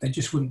they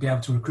just wouldn't be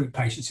able to recruit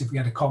patients if we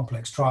had a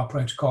complex trial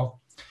protocol.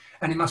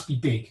 And it must be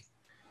big,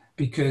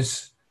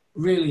 because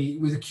really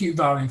with acute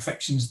viral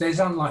infections, there's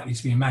unlikely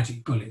to be a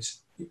magic bullet.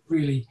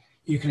 Really,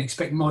 you can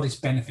expect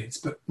modest benefits,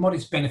 but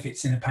modest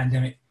benefits in a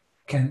pandemic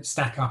can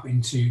stack up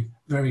into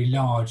very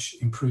large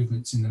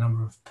improvements in the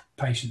number of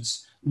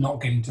patients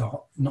not getting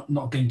to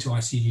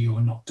ICU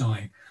or not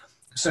dying.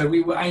 So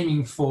we were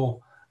aiming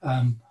for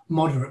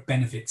moderate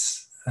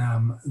benefits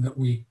that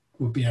we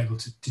would be able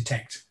to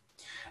detect.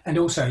 And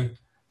also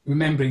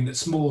remembering that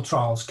small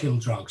trials kill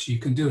drugs. You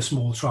can do a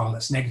small trial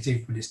that's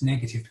negative, but it's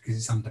negative because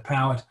it's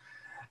underpowered.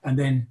 And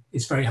then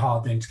it's very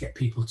hard then to get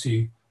people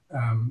to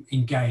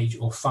engage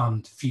or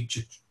fund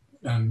future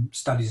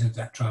studies of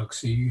that drug.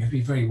 So you have to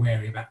be very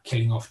wary about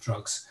killing off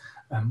drugs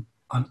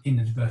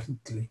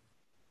inadvertently.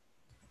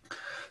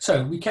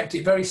 So we kept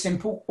it very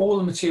simple. All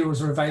the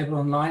materials are available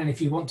online. And if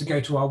you want to go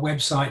to our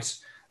website,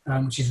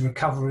 which is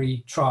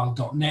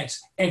recoverytrial.net,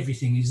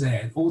 everything is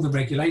there. All the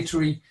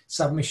regulatory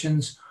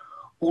submissions,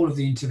 all of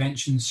the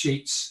intervention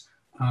sheets,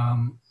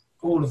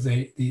 all of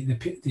the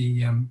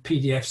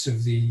PDFs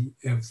of the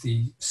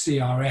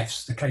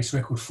CRFs, the case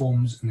record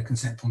forms and the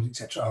consent forms,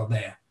 etc. are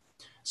there.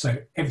 So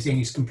everything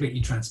is completely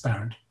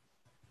transparent.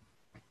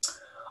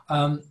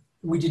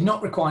 We did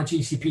not require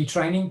GCP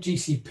training.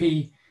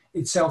 GCP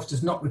itself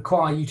does not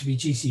require you to be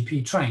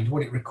GCP trained.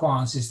 What it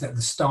requires is that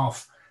the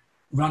staff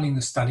running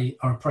the study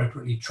are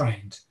appropriately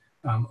trained.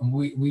 And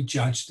we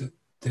judged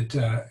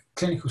that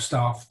clinical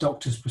staff,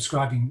 doctors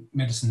prescribing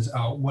medicines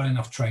are well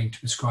enough trained to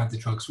prescribe the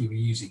drugs we were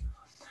using.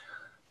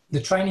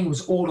 The training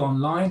was all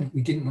online.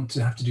 We didn't want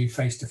to have to do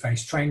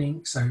face-to-face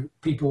training. So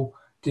people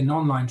did an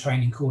online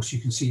training course. You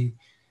can see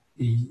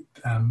the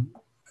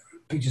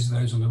pictures of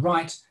those on the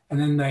right. And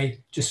then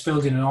they just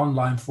filled in an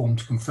online form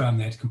to confirm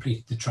they'd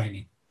completed the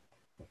training.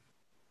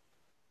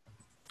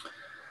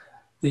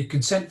 The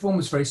consent form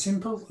was very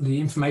simple. The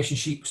information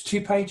sheet was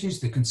 2 pages.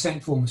 The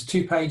consent form was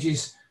 2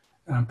 pages.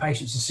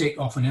 Patients are sick,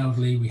 often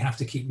elderly. We have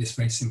to keep this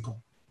very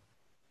simple.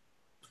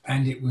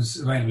 And it was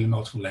available in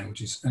multiple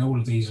languages, and all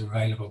of these are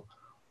available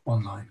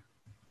online.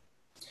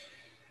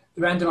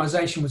 The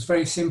randomization was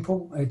very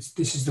simple.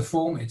 This is the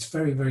form. It's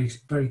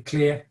very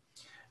clear.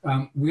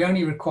 We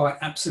only require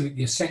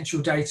absolutely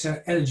essential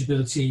data,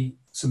 eligibility,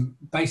 some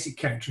basic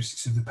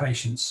characteristics of the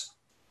patients,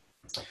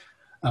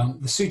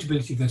 the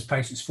suitability of those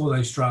patients for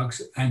those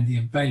drugs, and the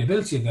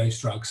availability of those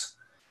drugs.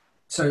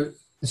 So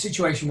the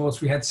situation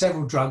was we had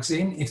several drugs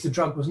in. If the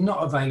drug was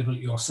not available at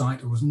your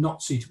site or was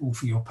not suitable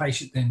for your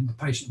patient, then the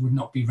patient would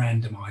not be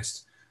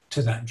randomized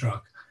to that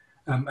drug.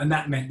 And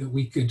that meant that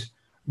we could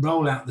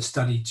roll out the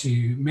study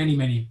to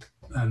many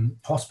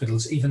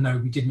hospitals, even though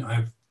we didn't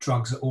have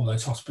drugs at all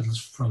those hospitals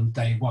from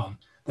day one.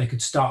 They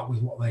could start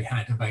with what they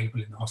had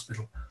available in the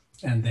hospital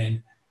and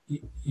then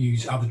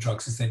use other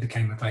drugs as they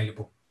became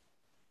available.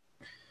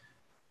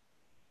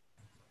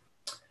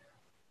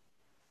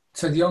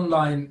 So the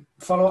online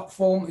follow-up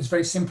form is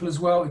very simple as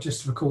well. It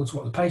just records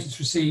what the patients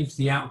received,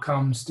 the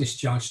outcomes,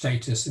 discharge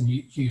status, and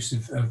use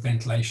of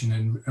ventilation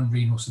and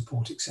renal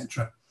support,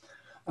 etc.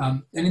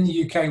 And in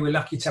the UK, we're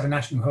lucky to have a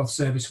National Health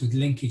Service with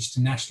linkage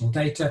to national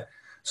data.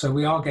 So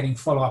we are getting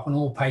follow-up on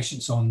all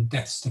patients on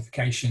death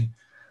certification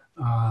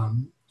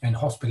and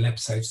hospital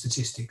episode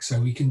statistics. So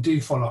we can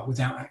do follow-up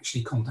without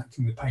actually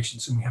contacting the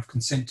patients, and we have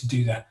consent to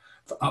do that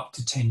for up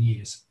to 10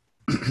 years.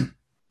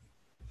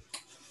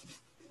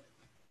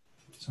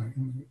 Sorry,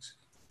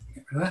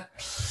 get rid of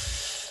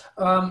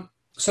that.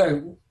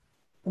 So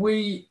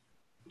we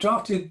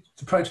drafted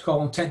the protocol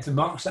on 10th of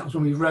March. That was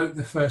when we wrote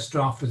the first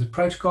draft of the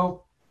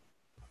protocol.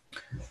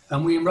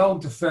 And we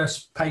enrolled the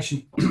first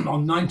patient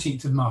on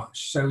 19th of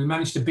March. So we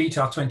managed to beat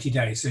our 20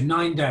 days. So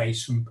 9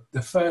 days from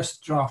the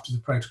first draft of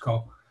the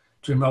protocol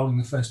to enrolling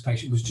the first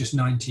patient was just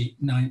 9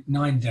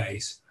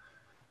 days.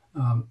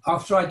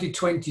 After I did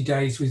 20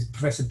 days with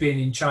Professor Bin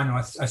in China,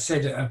 I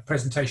said at a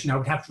presentation I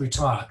would have to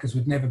retire because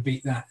we'd never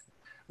beat that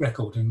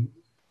record. And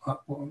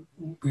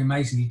we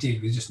amazingly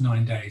did with just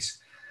 9 days.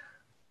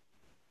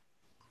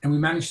 And we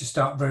managed to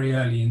start very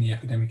early in the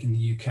epidemic in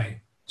the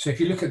UK. So if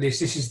you look at this,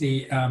 this is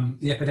the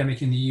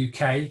epidemic in the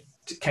UK,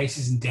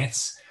 cases and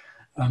deaths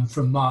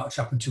from March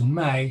up until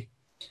May.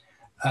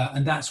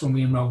 And that's when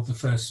we enrolled the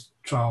first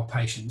trial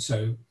patient,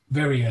 so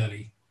very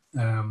early,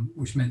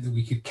 which meant that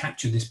we could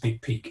capture this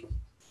big peak.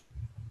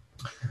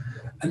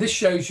 And this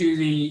shows you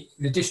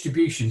the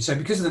distribution. So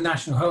because of the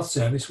National Health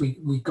Service,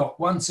 we got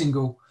one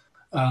single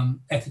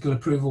ethical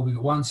approval, we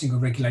got one single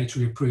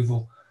regulatory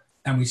approval,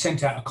 and we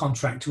sent out a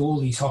contract to all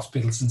these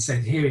hospitals and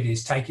said, here it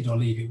is, take it or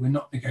leave it. We're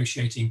not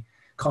negotiating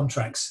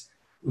contracts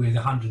with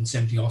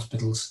 170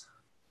 hospitals,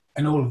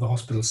 and all of the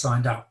hospitals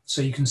signed up.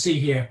 So you can see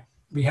here,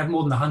 we have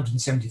more than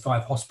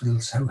 175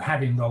 hospitals who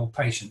have enrolled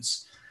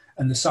patients.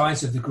 And the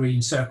size of the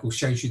green circle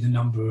shows you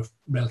the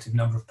relative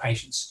number of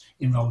patients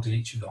enrolled in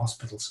each of the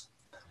hospitals.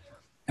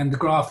 And the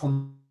graph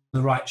on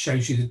the right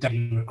shows you the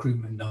daily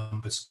recruitment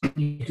numbers.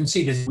 You can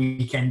see there's a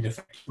weekend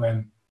effect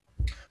when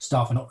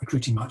staff are not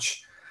recruiting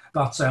much.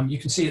 But you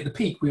can see at the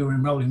peak, we were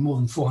enrolling more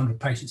than 400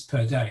 patients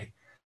per day.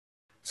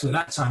 So at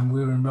that time,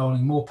 we were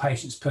enrolling more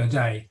patients per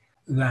day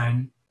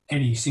than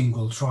any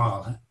single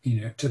trial,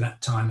 to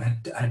that time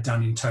had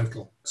done in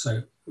total.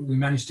 So we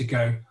managed to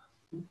go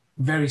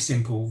very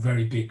simple,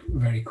 very big,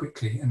 very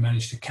quickly, and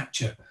managed to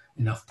capture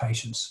enough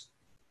patients.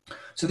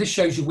 So this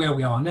shows you where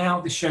we are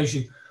now. This shows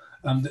you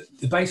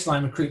the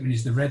baseline recruitment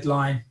is the red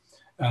line.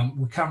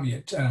 We're currently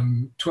at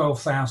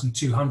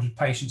 12,200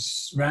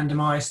 patients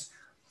randomized.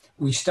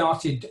 We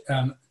started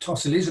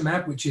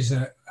tocilizumab, which is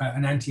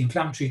an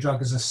anti-inflammatory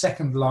drug, as a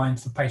second line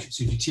for patients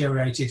who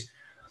deteriorated.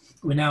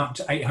 We're now up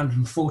to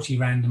 840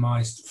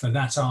 randomized for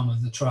that arm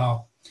of the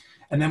trial.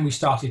 And then we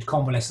started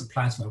convalescent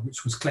plasma,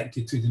 which was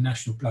collected through the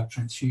National Blood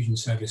Transfusion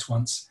Service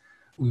once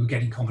we were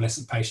getting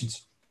convalescent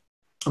patients.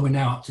 And we're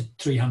now up to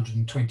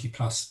 320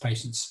 plus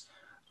patients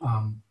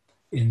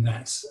in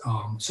that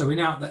arm. So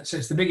so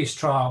it's the biggest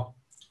trial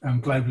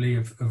globally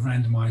of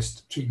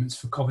randomized treatments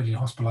for COVID in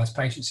hospitalized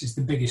patients. It's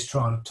the biggest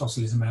trial of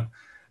tocilizumab,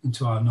 and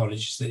to our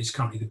knowledge, that is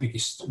currently the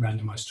biggest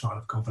randomized trial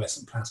of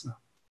convalescent plasma.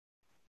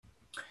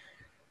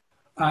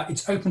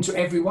 It's open to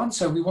everyone,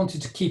 so we wanted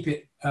to keep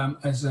it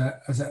as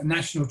a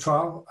national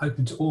trial,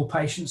 open to all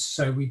patients.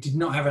 So we did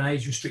not have an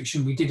age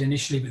restriction. We did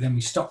initially, but then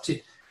we stopped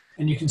it.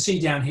 And you can see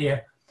down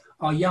here,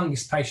 our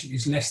youngest patient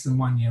is less than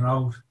 1 year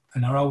old,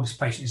 and our oldest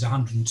patient is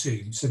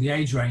 102. So the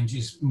age range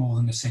is more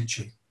than a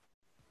century.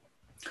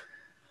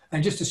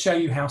 And just to show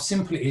you how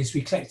simple it is,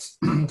 we collect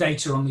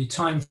data on the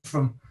time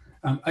from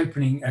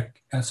opening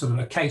a sort of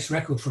a case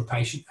record for a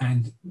patient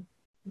and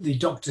the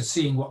doctor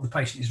seeing what the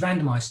patient is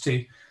randomized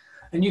to.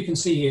 And you can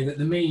see here that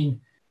the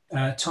mean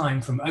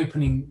time from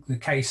opening the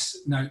case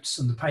notes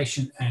on the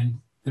patient and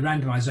the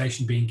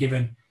randomization being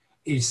given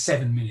is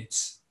 7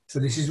 minutes. So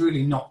this is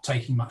really not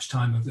taking much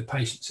time of the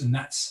patients, and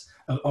that's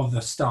of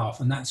the staff.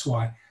 And that's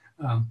why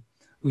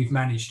we've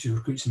managed to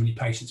recruit so many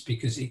patients,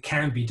 because it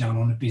can be done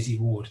on a busy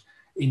ward,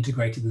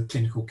 integrated with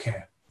clinical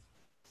care.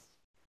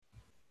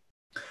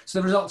 So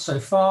the results so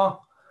far,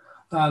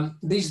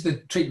 these are the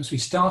treatments we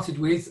started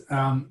with.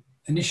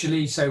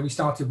 Initially, so we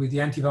started with the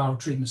antiviral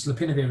treatments,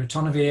 lopinavir,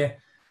 ritonavir,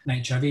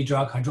 an HIV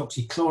drug,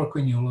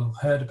 hydroxychloroquine you'll have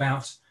heard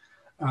about.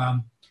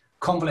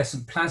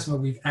 Convalescent plasma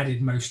we've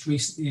added most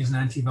recently as an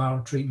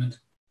antiviral treatment.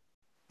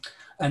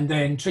 And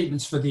then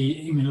treatments for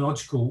the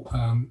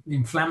immunological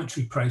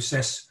inflammatory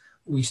process,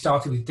 we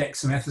started with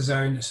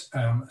dexamethasone,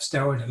 a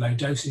steroid at low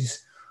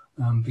doses,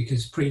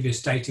 because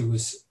previous data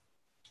was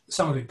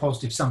some of it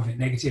positive, some of it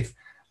negative,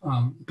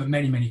 but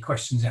many, many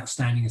questions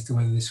outstanding as to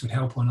whether this would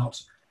help or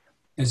not.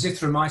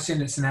 Azithromycin,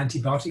 it's an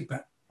antibiotic,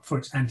 but for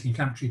its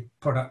anti-inflammatory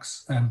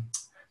products,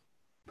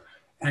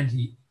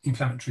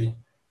 anti-inflammatory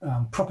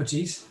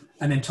properties.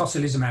 And then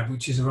tocilizumab,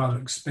 which is a rather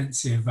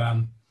expensive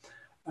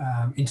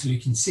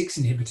interleukin-6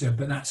 inhibitor,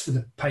 but that's for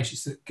the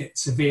patients that get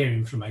severe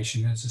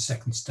inflammation as a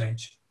second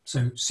stage.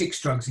 So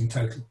 6 drugs in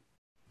total.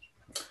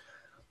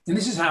 And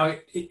this is how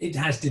it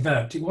has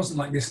developed. It wasn't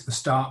like this at the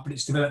start, but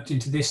it's developed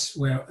into this,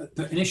 where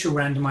the initial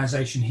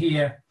randomization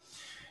here,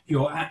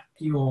 you're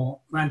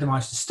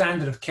randomized to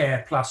standard of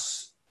care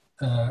plus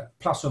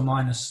or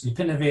minus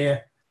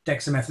lopinavir,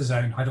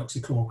 dexamethasone,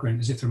 hydroxychloroquine,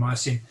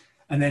 azithromycin,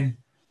 and then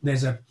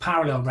there's a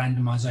parallel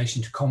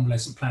randomization to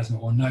convalescent plasma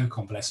or no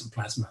convalescent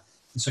plasma.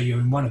 And so you're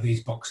in one of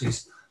these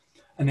boxes.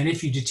 And then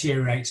if you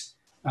deteriorate,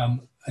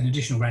 an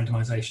additional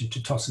randomization to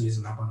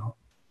tocilizumab or not.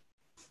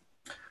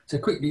 So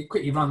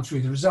quickly run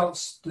through the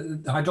results.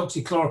 The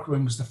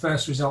hydroxychloroquine was the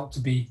first result to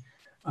be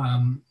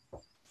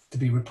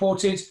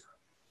reported.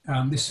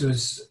 This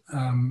was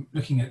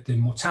looking at the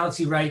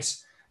mortality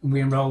rates, and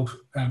we enrolled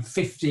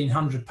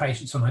 1,500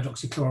 patients on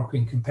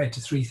hydroxychloroquine compared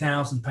to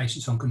 3,000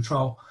 patients on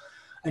control.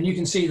 And you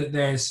can see that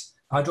there's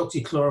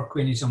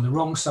hydroxychloroquine is on the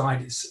wrong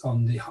side, it's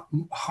on the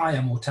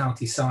higher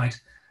mortality side,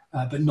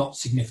 but not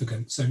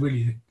significant. So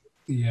really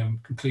the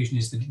conclusion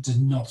is that it does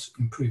not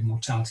improve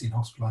mortality in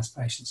hospitalized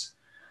patients.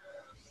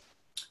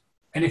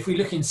 And if we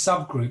look in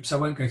subgroups, I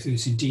won't go through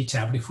this in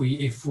detail, but if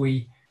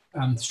we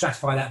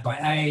stratify that by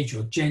age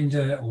or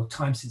gender or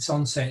time since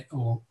onset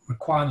or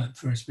requirement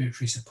for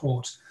respiratory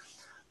support,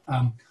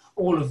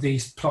 all of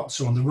these plots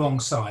are on the wrong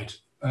side.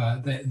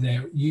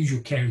 Their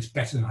usual care is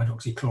better than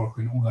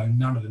hydroxychloroquine, although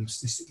none of them are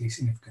statistically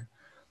significant.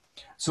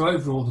 So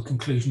overall, the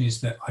conclusion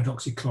is that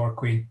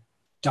hydroxychloroquine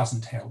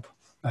doesn't help.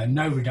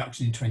 no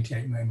reduction in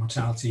 28-day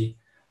mortality,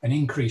 an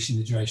increase in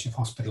the duration of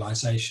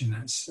hospitalization,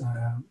 that's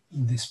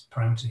this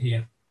parameter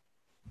here,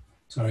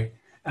 sorry,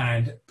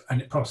 and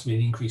possibly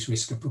an increased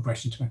risk of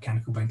progression to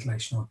mechanical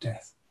ventilation or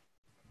death.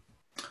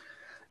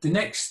 The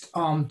next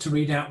arm to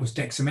read out was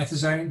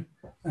dexamethasone,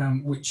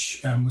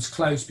 which was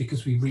closed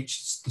because we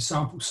reached the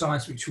sample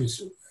size, which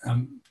was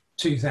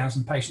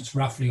 2,000 patients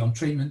roughly on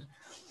treatment.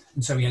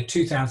 And so we had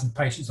 2,000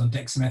 patients on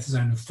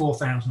dexamethasone and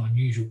 4,000 on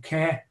usual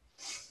care.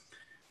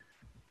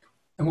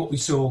 And what we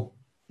saw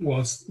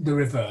was the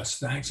reverse,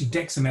 that actually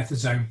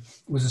dexamethasone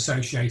was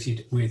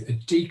associated with a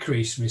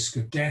decreased risk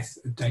of death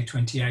at day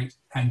 28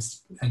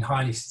 and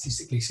highly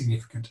statistically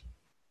significant.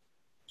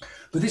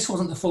 But this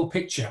wasn't the full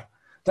picture.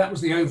 That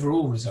was the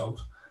overall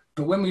result.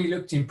 But when we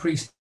looked in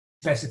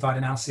pre-specified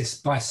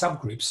analysis by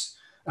subgroups,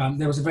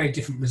 there was a very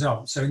different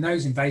result. So in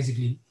those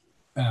invasively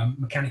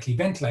mechanically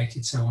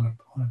ventilated, so on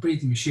a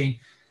breathing machine,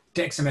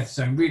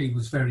 dexamethasone really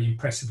was very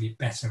impressively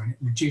better, and it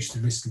reduced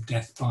the risk of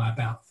death by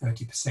about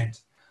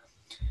 30%.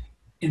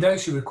 In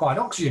those who required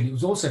oxygen, it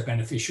was also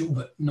beneficial,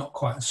 but not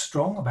quite as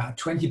strong, about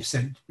a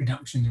 20%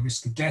 reduction in the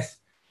risk of death.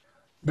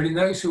 But in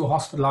those who were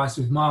hospitalized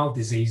with mild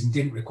disease and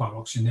didn't require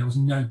oxygen, there was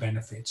no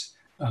benefit,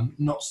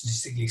 not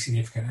statistically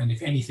significant, and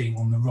if anything,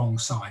 on the wrong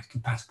side,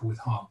 compatible with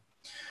harm.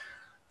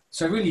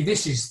 So really,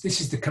 this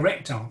is the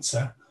correct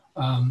answer.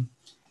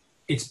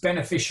 It's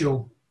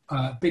beneficial,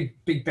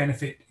 big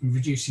benefit in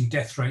reducing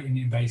death rate in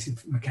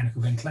invasive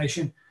mechanical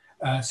ventilation,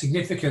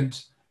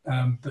 significant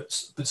but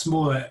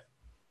smaller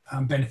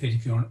benefit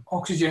if you're on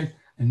oxygen,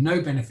 and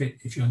no benefit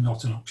if you're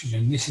not on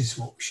oxygen. This is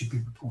what we should be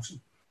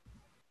reporting.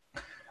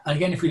 And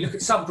again, if we look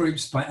at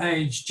subgroups by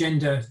age,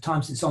 gender,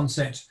 time since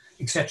onset,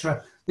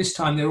 etc., this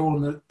time they're all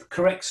on the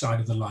correct side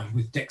of the line,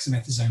 with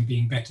dexamethasone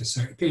being better.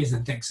 So it appears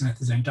that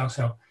dexamethasone does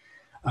help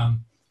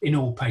in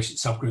all patient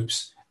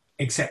subgroups,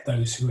 except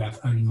those who have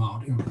only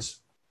mild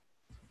illness.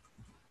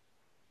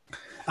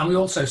 And we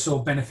also saw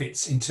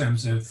benefits in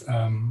terms of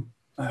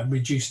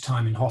reduced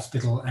time in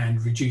hospital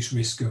and reduced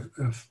risk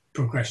of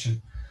progression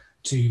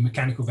to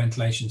mechanical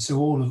ventilation. So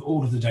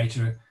all of the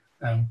data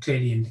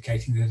clearly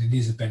indicating that it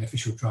is a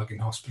beneficial drug in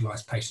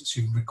hospitalized patients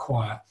who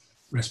require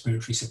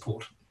respiratory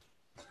support.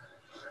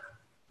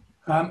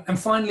 And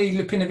finally,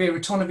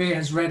 lopinavir-ritonavir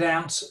has read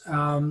out.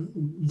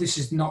 This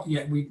is not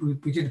yet, we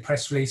did a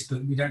press release,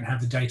 but we don't have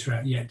the data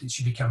out yet. It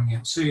should be coming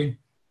out soon.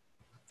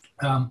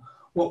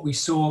 What we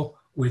saw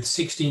with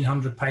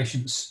 1,600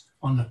 patients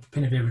on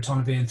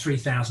lopinavir-ritonavir and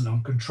 3,000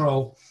 on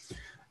control,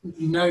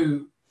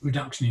 no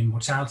reduction in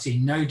mortality,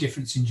 no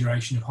difference in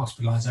duration of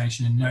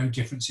hospitalization, and no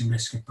difference in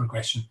risk of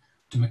progression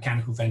to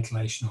mechanical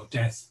ventilation or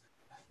death.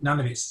 None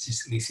of it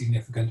statistically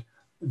significant.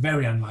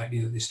 Very unlikely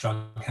that this drug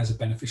has a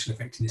beneficial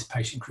effect in this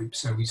patient group,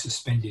 so we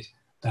suspended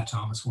that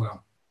arm as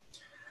well.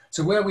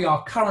 So where we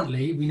are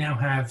currently, we now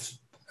have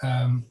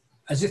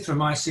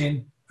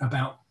azithromycin,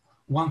 about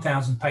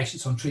 1,000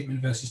 patients on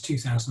treatment versus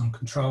 2,000 on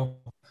control.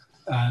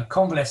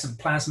 Convalescent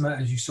plasma,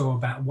 as you saw,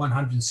 about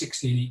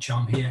 160 in each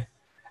arm here,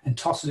 and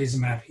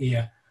tocilizumab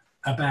here,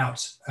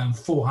 about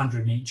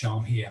 400 in each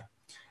arm here.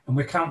 And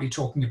we're currently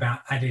talking about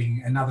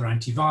adding another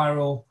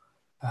antiviral,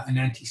 an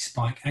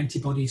anti-spike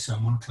antibody, so a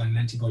monoclonal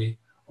antibody,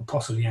 or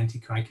possibly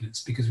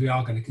anticoagulants, because we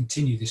are going to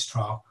continue this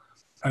trial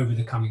over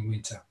the coming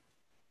winter.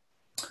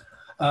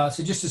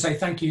 So just to say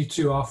thank you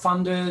to our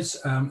funders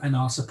and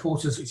our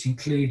supporters, which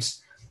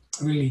includes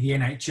really the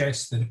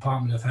NHS, the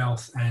Department of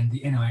Health, and the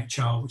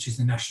NIHR, which is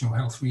the National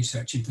Health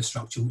Research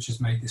Infrastructure, which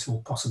has made this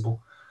all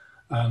possible.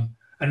 An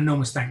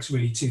enormous thanks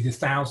really to the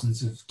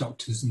thousands of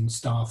doctors and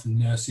staff and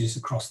nurses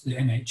across the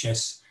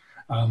NHS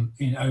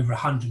in over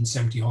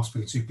 170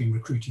 hospitals who've been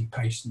recruiting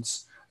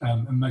patients,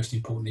 and most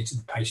importantly to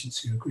the patients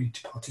who agreed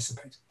to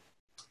participate.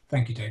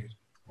 Thank you, David.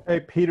 Hey,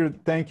 Peter,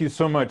 thank you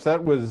so much.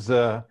 That was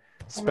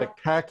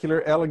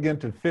spectacular,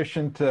 elegant,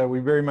 efficient. We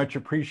very much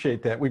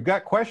appreciate that. We've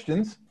got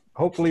questions.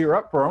 Hopefully you're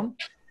up for them.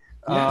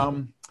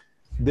 Yeah.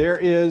 There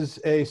is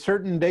a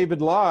certain David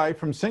Lai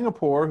from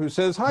Singapore who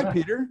says, hi,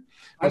 Peter.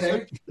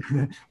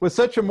 With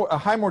such a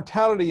high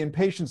mortality in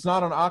patients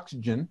not on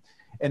oxygen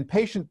and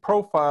patient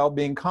profile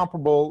being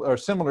comparable or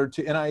similar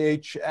to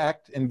NIH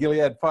ACT and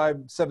Gilead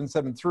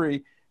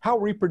 5773, how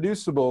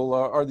reproducible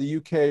are the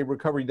UK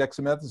recovery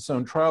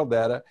dexamethasone trial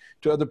data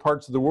to other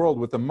parts of the world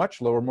with a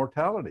much lower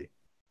mortality?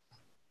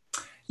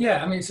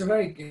 Yeah, I mean, it's a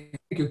very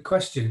good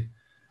question.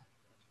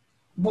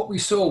 What we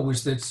saw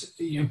was that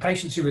in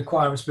patients who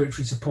require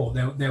respiratory support,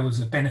 there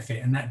was a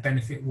benefit, and that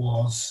benefit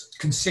was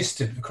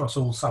consistent across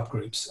all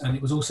subgroups, and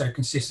it was also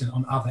consistent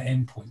on other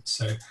endpoints,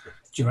 so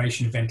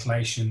duration of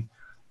ventilation,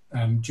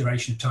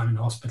 duration of time in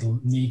hospital,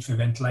 need for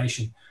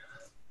ventilation.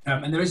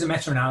 And there is a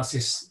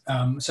meta-analysis.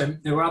 So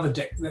there were other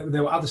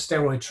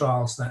steroid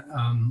trials that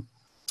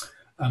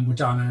were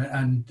done,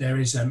 and there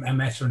is a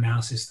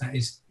meta-analysis that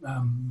is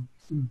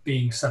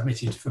being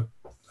submitted for,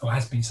 or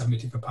has been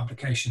submitted for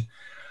publication.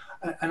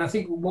 And I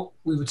think what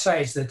we would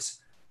say is that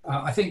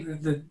I think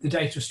that the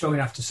data is strong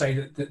enough to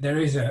say that there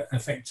is an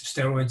effect of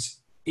steroids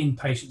in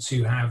patients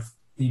who have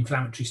the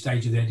inflammatory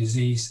stage of their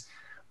disease,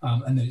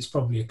 and that it's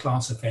probably a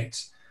class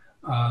effect.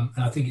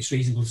 And I think it's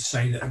reasonable to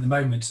say that at the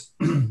moment,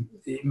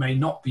 it may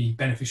not be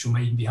beneficial,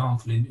 may even be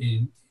harmful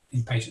in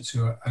patients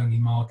who are only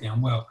mildly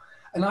unwell.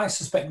 And I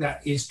suspect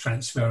that is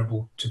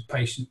transferable to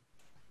patient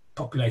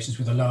populations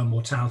with a lower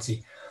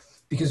mortality,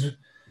 because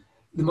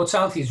the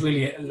mortality is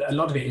really, a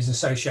lot of it is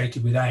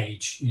associated with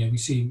age. You know, we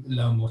see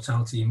lower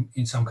mortality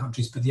in some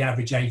countries, but the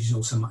average age is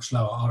also much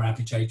lower. Our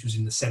average age was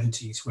in the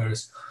 70s,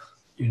 whereas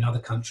in other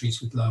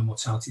countries with lower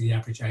mortality, the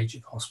average age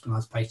of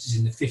hospitalised patients is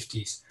in the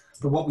 50s.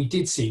 But what we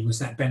did see was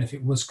that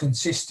benefit was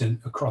consistent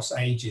across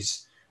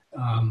ages.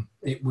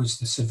 It was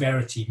the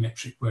severity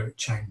metric where it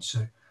changed.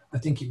 So I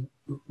think it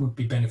would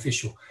be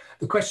beneficial.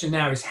 The question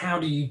now is, how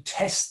do you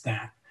test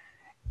that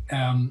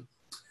in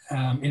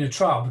a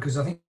trial? Because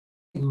I think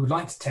we would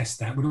like to test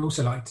that. We'd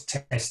also like to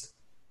test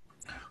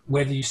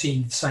whether you've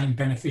seen the same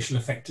beneficial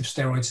effect of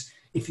steroids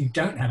if you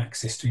don't have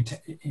access to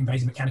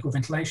invasive mechanical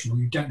ventilation, or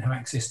you don't have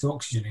access to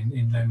oxygen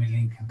in low middle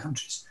income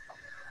countries.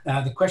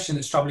 The question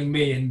that's troubling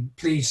me, and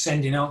please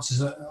send in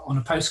answers on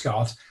a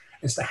postcard,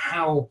 as to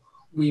how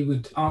we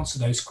would answer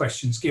those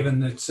questions, given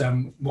that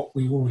what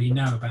we already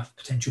know about the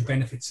potential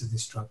benefits of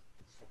this drug.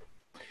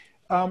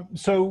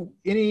 So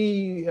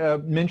any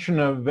mention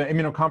of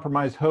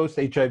immunocompromised host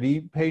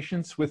HIV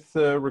patients with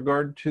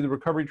regard to the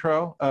recovery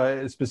trial,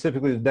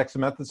 specifically the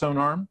dexamethasone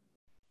arm?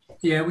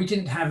 Yeah, we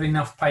didn't have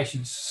enough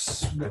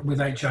patients with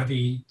HIV.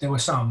 There were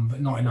some,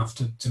 but not enough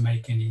to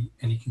make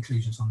any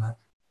conclusions on that.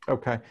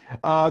 Okay.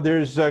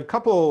 There's a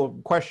couple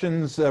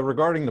questions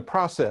regarding the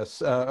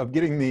process of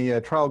getting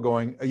the trial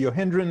going.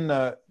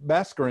 Yohendran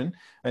Bhaskaran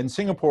in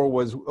Singapore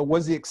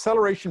was the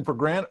acceleration for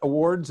grant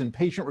awards and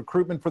patient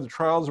recruitment for the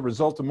trial as a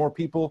result of more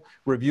people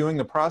reviewing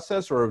the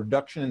process, or a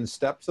reduction in the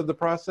steps of the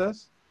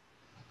process?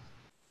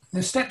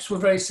 The steps were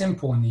very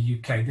simple in the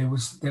UK. There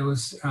was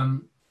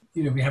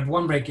you know, we have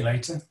one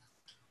regulator,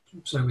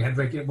 so we had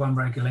one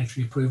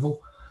regulatory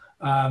approval.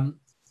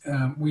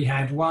 We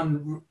had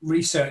one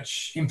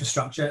research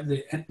infrastructure,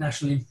 the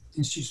National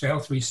Institutes for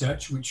Health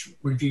Research, which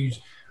reviewed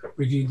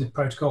the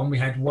protocol, and we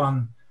had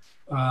one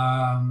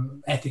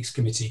ethics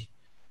committee,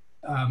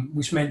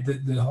 which meant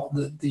that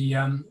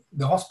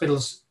the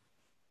hospitals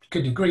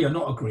could agree or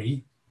not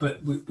agree,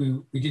 but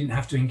we didn't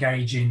have to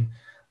engage in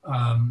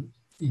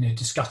you know,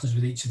 discussions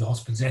with each of the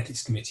hospitals'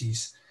 ethics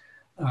committees,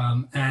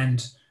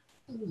 and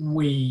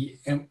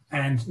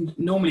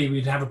normally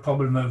we'd have a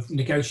problem of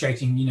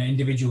negotiating, you know,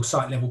 individual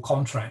site level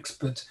contracts,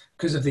 but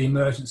because of the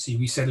emergency,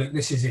 we said, look,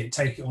 this is it,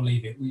 take it or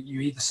leave it.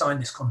 You either sign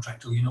this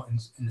contract or you're not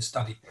in the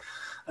study.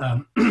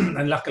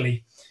 And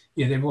luckily,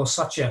 yeah, there was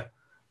such a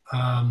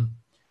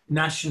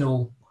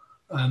national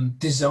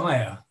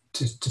desire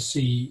to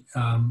see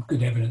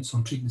good evidence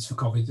on treatments for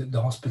COVID that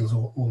the hospitals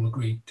all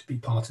agreed to be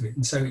part of it.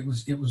 And so it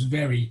was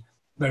very,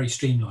 very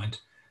streamlined.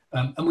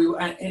 And we were,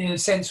 in a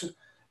sense,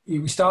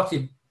 we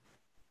started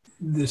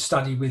the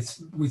study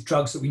with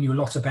drugs that we knew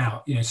a lot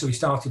about, you know, so we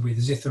started with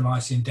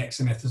azithromycin,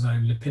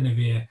 dexamethasone,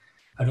 lopinavir,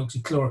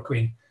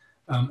 hydroxychloroquine,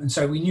 and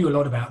so we knew a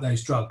lot about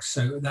those drugs.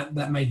 So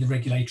that made the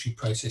regulatory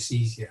process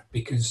easier,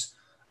 because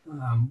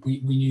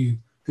we knew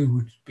who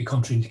would be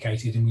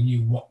contraindicated and we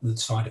knew what the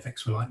side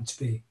effects were likely to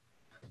be.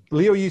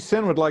 Leo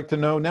Yusin would like to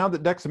know, now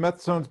that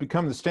dexamethasone has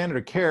become the standard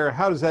of care,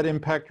 how does that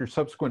impact your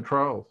subsequent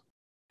trials?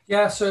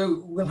 Yeah,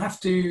 so we'll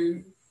have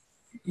to,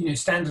 you know,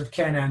 standard of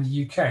care now in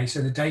the UK.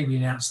 So the day we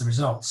announced the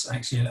results,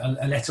 actually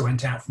a letter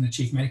went out from the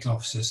chief medical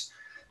officers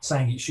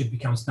saying it should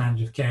become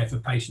standard of care for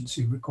patients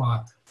who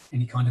require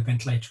any kind of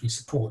ventilatory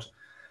support.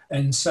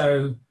 And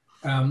so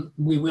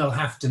we will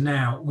have to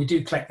now, we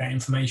do collect that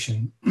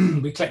information.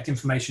 We collect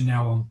information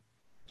now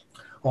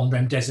on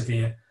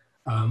remdesivir,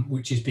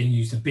 which is being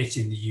used a bit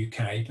in the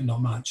UK, but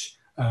not much,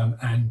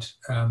 and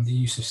the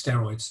use of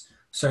steroids,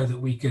 so that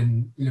we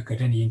can look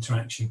at any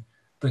interaction.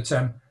 But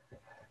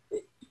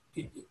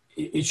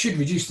it should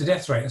reduce the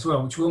death rate as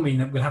well, which will mean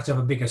that we'll have to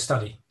have a bigger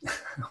study.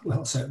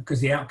 Well, so because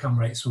the outcome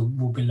rates will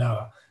be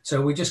lower.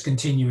 So we're just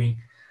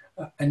continuing.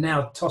 And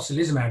now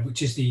tocilizumab,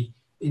 which is the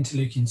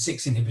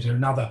interleukin-6 inhibitor,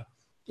 another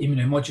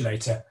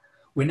immunomodulator,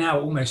 we're now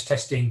almost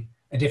testing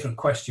a different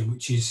question,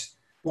 which is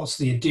what's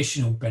the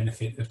additional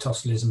benefit of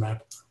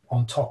tocilizumab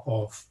on top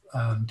of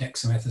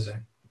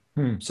dexamethasone?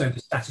 So the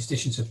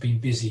statisticians have been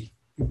busy,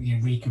 you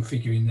know,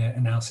 reconfiguring their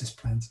analysis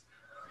plans.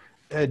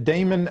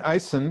 Damon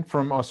Eisen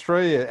from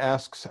Australia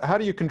asks, how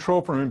do you control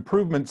for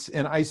improvements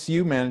in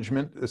ICU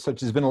management,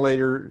 such as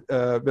ventilator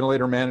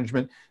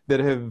management, that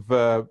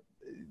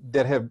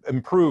have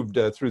improved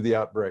through the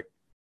outbreak?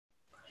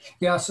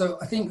 Yeah, so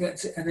I think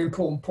that's an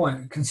important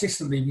point.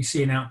 Consistently, we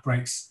see in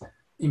outbreaks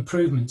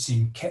improvements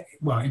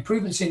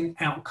in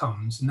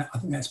outcomes, and I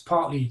think that's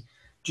partly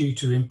due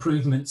to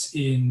improvements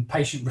in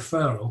patient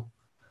referral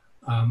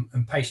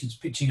and patients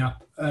pitching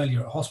up earlier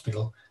at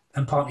hospital,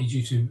 and partly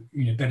due to,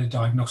 you know, better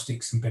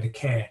diagnostics and better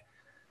care.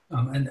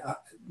 And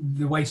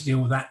the way to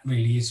deal with that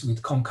really is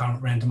with concurrent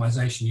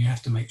randomization. You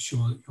have to make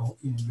sure that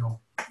your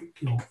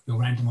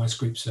randomized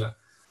groups are,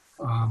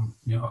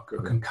 you know, are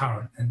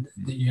concurrent, and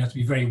that you have to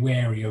be very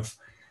wary of,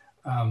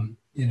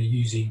 you know,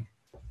 using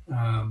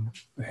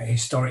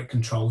historic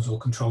controls or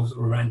controls that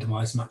were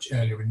randomized much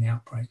earlier in the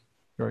outbreak.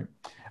 Great.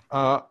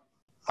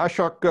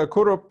 Ashok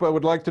Kurup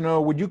would like to know,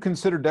 would you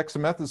consider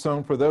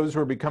dexamethasone for those who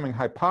are becoming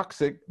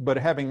hypoxic but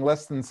having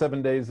less than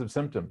 7 days of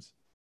symptoms?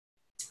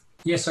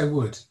 Yes, I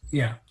would.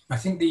 Yeah, I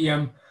think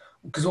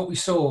because what we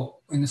saw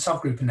in the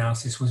subgroup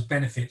analysis was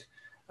benefit.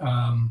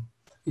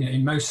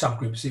 In most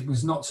subgroups, it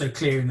was not so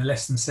clear in the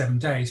less than 7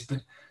 days,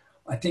 but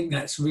I think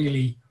that's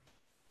really,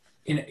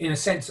 in a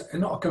sense,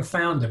 not a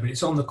confounder, but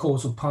it's on the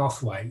causal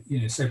pathway.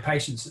 So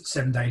patients at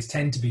 7 days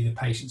tend to be the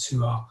patients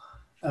who are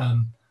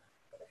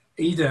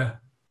either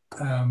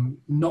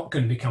not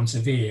going to become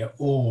severe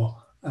or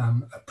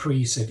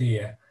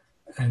pre-severe,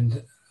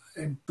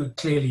 but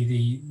clearly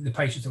the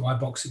patients at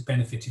hypoxic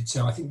benefited.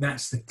 So I think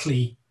that's the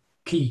key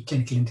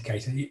clinical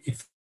indicator.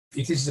 If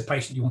this is a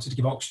patient you wanted to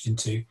give oxygen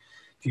to,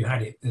 if you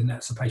had it, then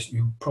that's a patient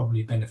who will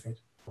probably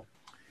benefit.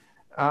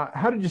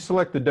 How did you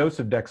select the dose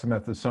of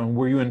dexamethasone?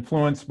 Were you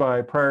influenced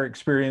by prior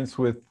experience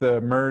with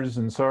MERS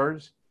and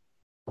SARS?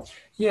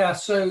 Yeah,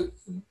 so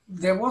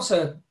there was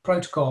a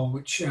protocol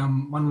which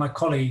one of my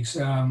colleagues,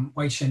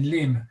 Wei-Shen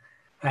Lim,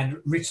 had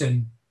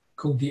written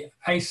called the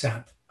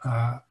ASAP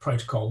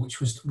protocol,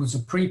 which was a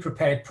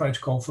pre-prepared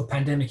protocol for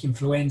pandemic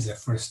influenza,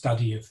 for a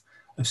study of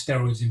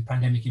steroids in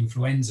pandemic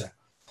influenza.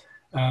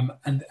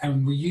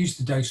 And we used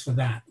the dose for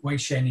that.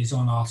 Wei-Shen is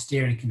on our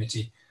steering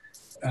committee.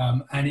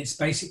 And it's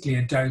basically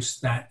a dose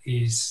that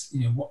is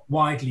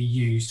widely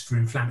used for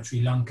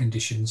inflammatory lung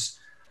conditions,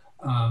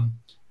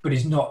 but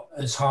is not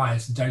as high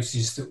as the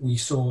doses that we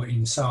saw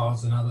in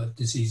SARS and other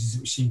diseases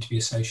which seem to be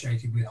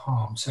associated with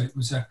harm. So it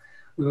was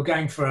we were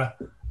going for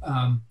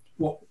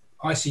what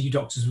ICU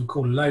doctors would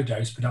call a low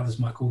dose, but others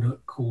might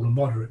call a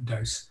moderate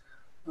dose.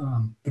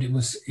 But it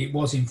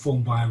was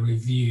informed by a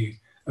review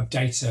of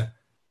data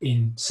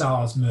in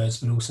SARS,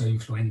 MERS, but also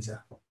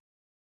influenza.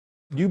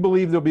 Do you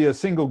believe there'll be a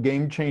single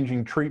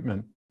game-changing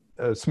treatment,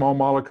 a small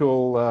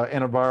molecule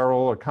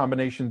antiviral, a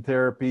combination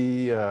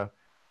therapy, a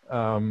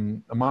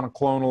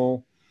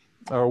monoclonal?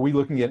 Are we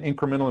looking at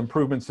incremental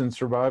improvements in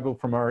survival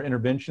from our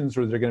interventions,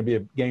 or is there going to be a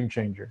game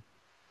changer?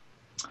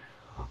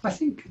 I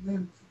think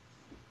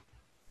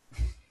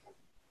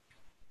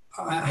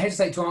I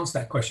hesitate to answer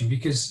that question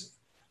because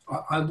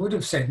I would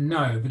have said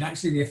no, but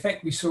actually the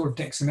effect we saw of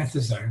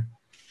dexamethasone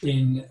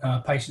in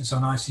patients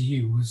on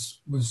ICU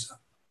was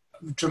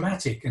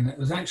dramatic, and it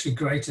was actually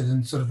greater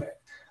than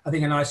I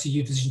think an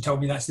ICU physician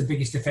told me that's the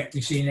biggest effect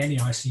we've seen in any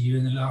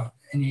ICU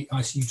any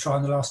ICU trial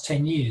in the last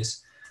 10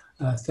 years,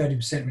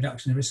 30%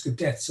 reduction in the risk of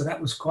death. So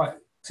that was quite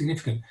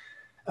significant.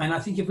 And I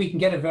think if we can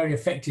get a very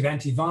effective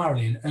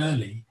antiviral in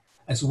early,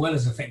 as well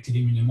as effective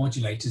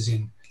immunomodulators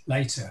in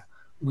later,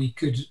 we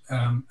could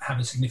have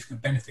a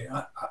significant benefit.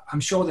 I'm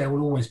sure there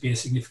will always be a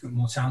significant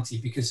mortality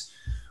because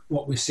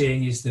what we're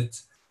seeing is that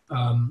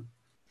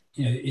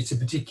it's a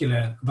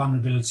particular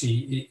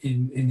vulnerability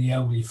in the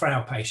elderly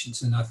frail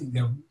patients, and I think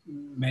there are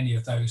many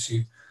of those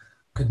who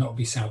could not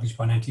be salvaged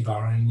by an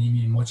antiviral and an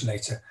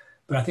immunomodulator.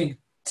 But I think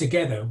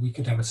together we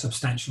could have a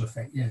substantial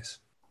effect, yes.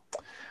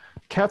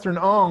 Catherine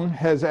Ong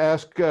has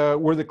asked,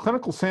 were the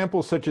clinical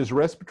samples such as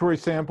respiratory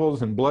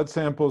samples and blood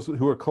samples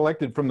who were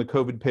collected from the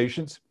COVID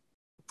patients?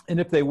 And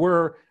if they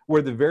were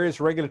the various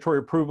regulatory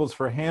approvals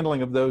for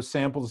handling of those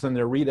samples and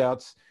their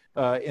readouts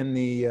in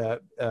the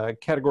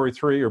category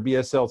 3 or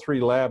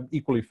BSL-3 lab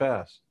equally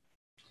fast?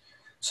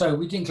 So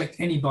we didn't collect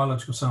any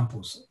biological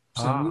samples.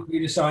 So we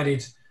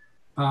decided,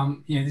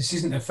 this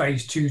isn't a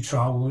phase 2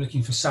 trial. We're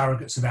looking for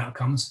surrogates of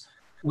outcomes.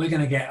 We're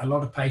going to get a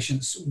lot of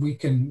patients. We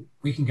can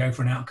go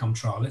for an outcome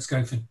trial. Let's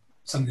go for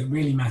something that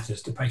really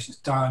matters. Do patients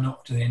die or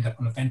not? Do they end up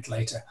on a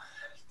ventilator?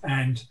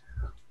 And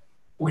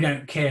we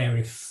don't care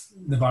if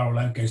the viral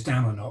load goes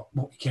down or not.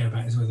 What we care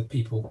about is whether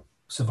people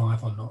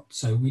survive or not.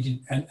 So we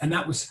didn't, and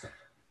that was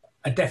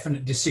a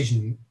definite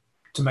decision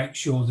to make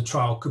sure the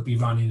trial could be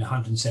run in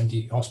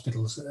 170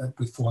 hospitals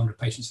with 400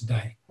 patients a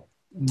day.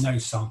 No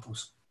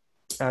samples.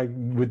 I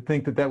would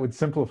think that would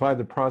simplify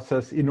the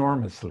process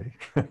enormously.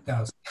 It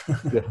does.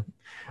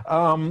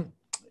 Yeah.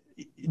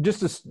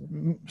 Just a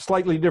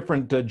slightly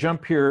different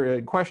jump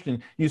here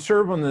question. You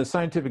serve on the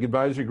Scientific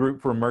Advisory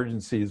Group for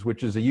Emergencies,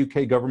 which is a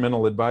UK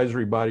governmental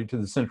advisory body to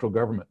the central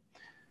government.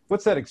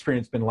 What's that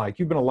experience been like?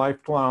 You've been a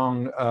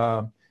lifelong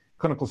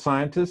clinical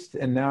scientist,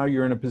 and now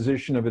you're in a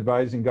position of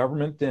advising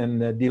government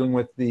and dealing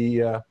with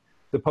the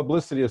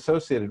publicity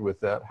associated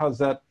with that. How's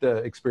that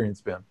experience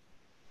been?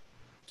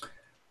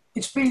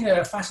 It's been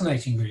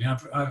fascinating, really.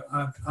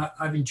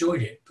 I've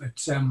enjoyed it,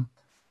 but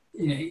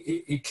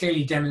it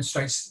clearly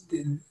demonstrates,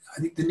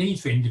 I think, the need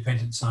for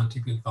independent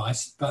scientific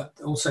advice, but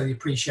also the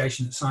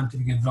appreciation that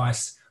scientific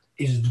advice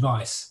is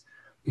advice,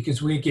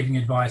 because we're giving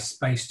advice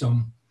based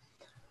on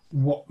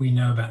what we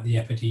know about the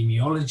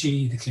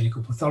epidemiology, the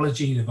clinical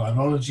pathology, the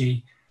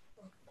virology,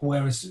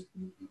 whereas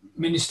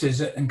ministers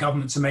and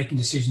governments are making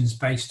decisions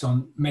based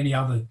on many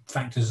other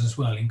factors as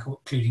well,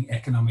 including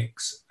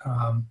economics,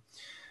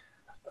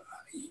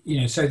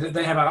 so that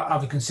they have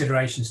other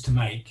considerations to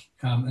make.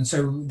 And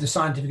so the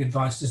scientific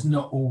advice does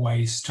not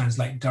always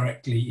translate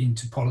directly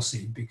into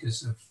policy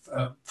because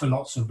of, for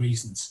lots of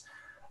reasons.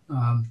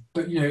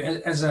 But,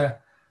 as a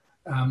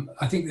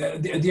I think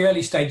that at the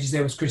early stages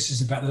there was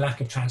criticism about the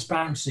lack of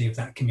transparency of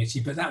that committee,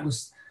 but that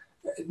was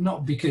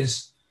not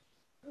because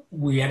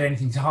we had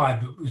anything to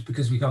hide, but it was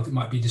because we felt it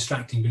might be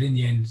distracting. But in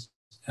the end,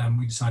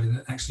 we decided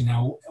that actually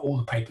now all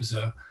the papers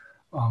are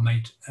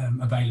made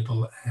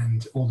available,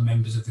 and all the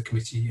members of the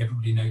committee,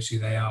 everybody knows who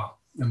they are,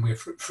 and we're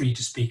free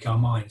to speak our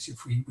minds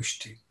if we wish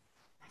to.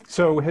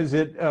 So has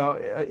it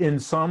in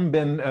some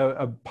been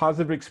a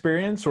positive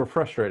experience or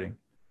frustrating?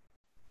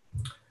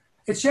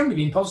 It's generally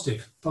been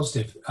positive.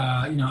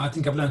 You know, I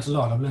think I've learned a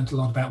lot. I've learned a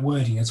lot about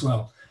wording as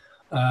well.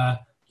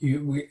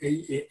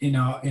 In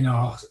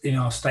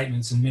our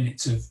statements and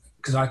minutes of,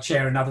 because I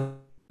chair another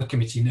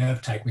committee,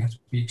 Nerve Take, we have to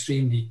be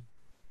extremely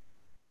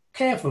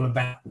careful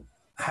about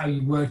how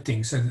you word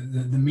things so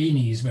that the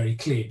meaning is very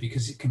clear,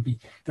 because it can be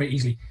very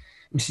easily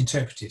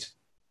misinterpreted.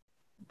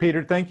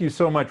 Peter, thank you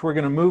so much. We're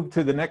going to move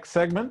to the next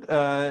segment,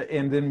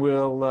 and then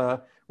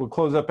we'll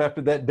close up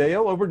after that.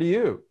 Dale, over to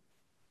you.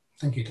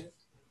 Thank you, Dave.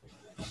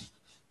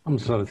 I'm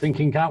sort of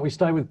thinking, can't we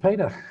stay with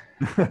Peter?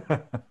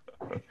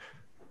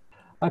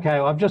 Okay,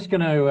 I'm just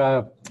going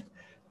to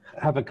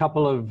have a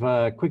couple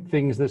of quick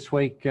things this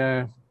week,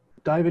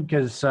 David,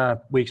 because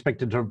we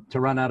expected to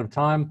run out of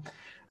time.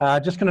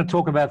 Just going to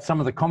talk about some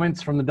of the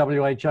comments from the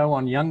WHO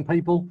on young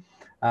people.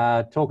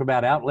 Talk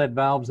about outlet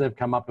valves. They've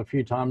come up a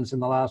few times in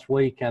the last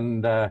week,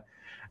 and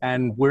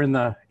we're in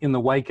the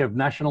wake of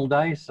National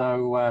Day,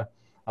 so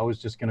I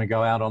was just going to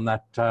go out on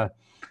that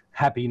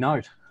happy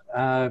note.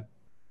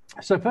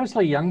 So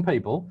firstly, young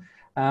people.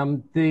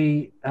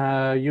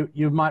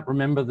 You might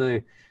remember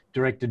the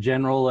Director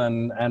General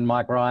and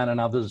Mike Ryan and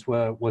others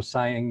were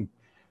saying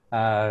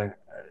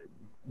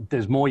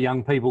there's more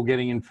young people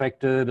getting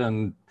infected,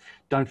 and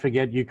don't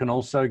forget you can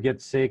also get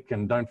sick,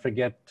 and don't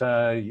forget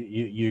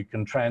you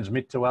can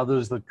transmit to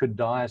others that could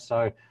die.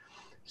 So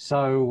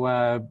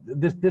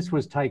this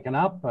was taken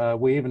up.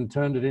 We even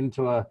turned it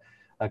into a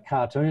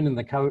cartoon in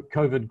the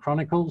COVID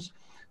Chronicles.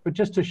 But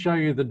just to show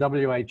you the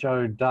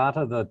WHO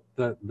data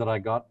that I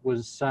got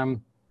was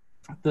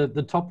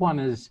the top one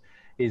is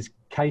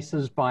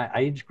cases by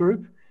age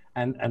group,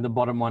 and the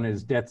bottom one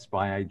is deaths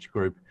by age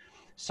group.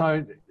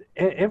 So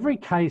every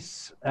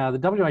case, the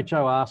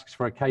WHO asks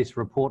for a case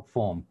report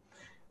form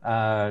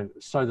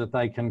so that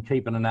they can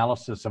keep an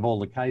analysis of all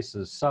the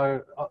cases.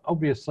 So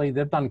obviously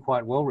they've done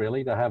quite well,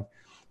 really, to have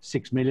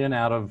 6 million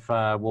out of,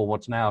 well,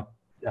 what's now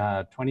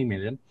 20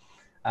 million.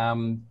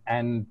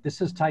 And this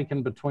is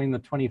taken between the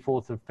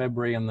 24th of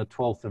February and the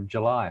 12th of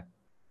July.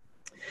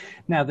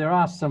 Now, there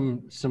are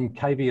some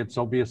caveats,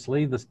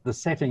 obviously. The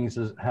settings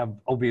have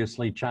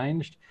obviously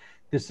changed.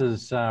 This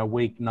is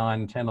week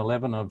 9, 10,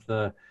 11 of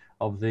the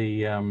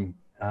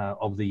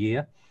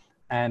year.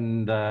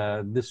 And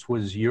this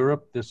was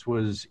Europe, this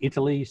was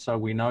Italy, so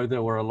we know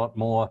there were a lot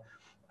more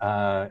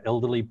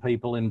elderly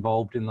people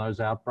involved in those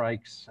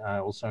outbreaks,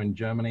 also in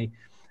Germany.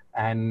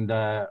 And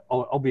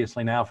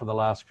obviously now for the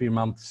last few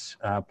months,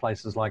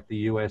 places like the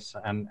US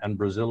and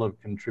Brazil have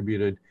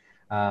contributed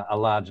a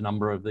large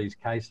number of these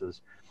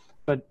cases.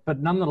 But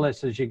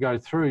nonetheless, as you go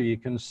through, you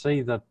can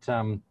see that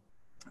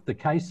the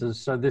cases,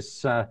 so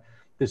this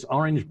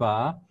orange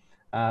bar,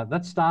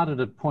 that started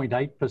at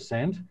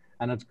 0.8%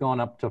 and it's gone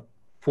up to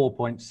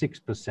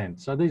 4.6%.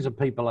 So these are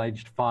people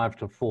aged 5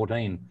 to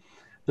 14.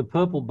 The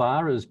purple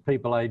bar is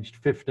people aged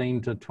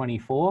 15 to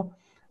 24,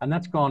 and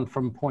that's gone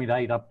from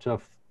 0.8 up to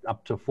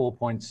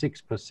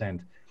 4.6%.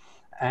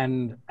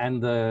 And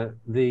the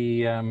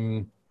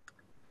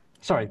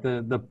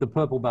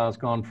purple bar's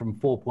gone from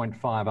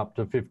 4.5 up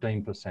to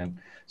 15%.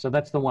 So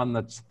that's the one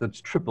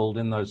that's tripled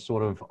in those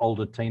sort of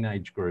older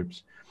teenage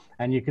groups.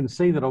 And you can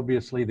see that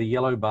obviously the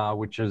yellow bar,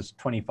 which is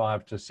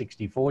 25 to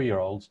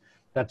 64-year-olds,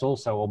 that's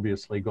also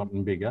obviously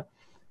gotten bigger.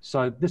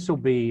 So this will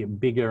be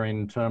bigger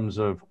in terms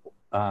of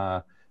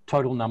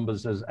total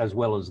numbers as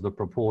well as the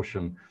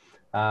proportion.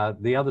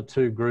 The other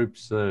two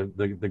groups,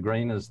 the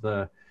green is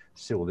the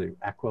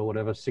aqua,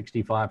 whatever,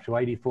 65 to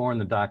 84,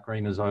 and the dark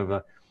green is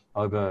over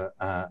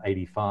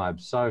 85.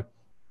 So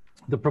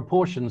the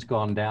proportion's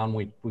gone down.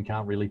 We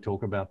can't really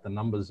talk about the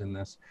numbers in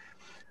this.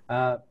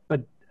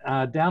 But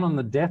down on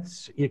the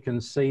deaths, you can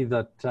see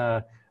that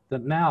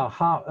that now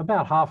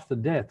about half the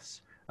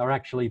deaths are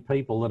actually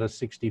people that are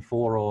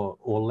 64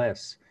 or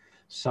less.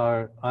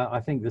 So I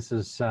think this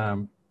is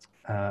a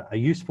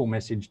useful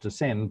message to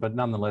send, but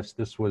nonetheless,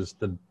 this was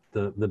the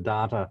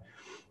data.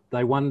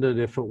 They wondered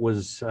if it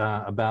was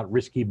about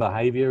risky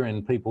behavior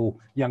in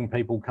young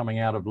people coming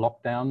out of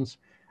lockdowns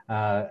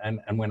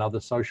and when other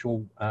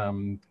social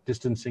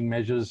distancing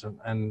measures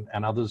and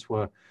others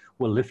were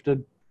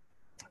lifted.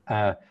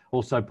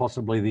 Also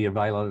possibly the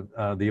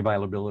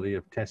availability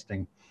of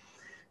testing.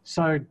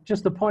 So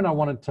just the point I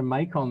wanted to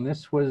make on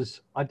this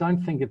was, I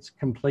don't think it's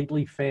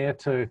completely fair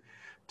to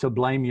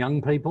blame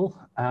young people.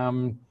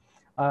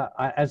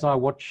 As I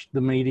watch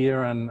the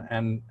media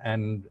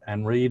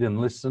and read and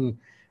listen,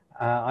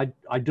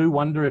 I do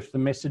wonder if the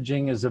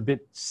messaging is a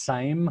bit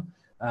same.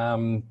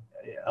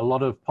 A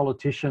lot of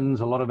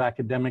politicians, a lot of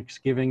academics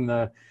giving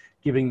the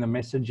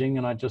messaging,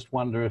 and I just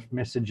wonder if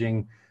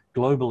messaging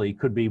globally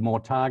could be more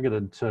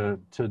targeted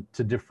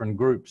to different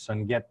groups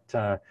and get,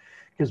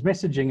 because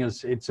messaging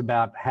it's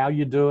about how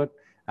you do it,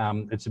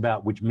 it's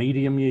about which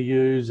medium you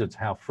use, it's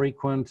how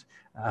frequent,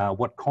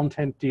 what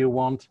content do you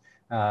want,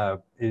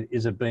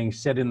 is it being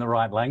said in the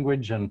right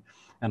language, and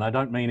I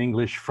don't mean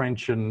English,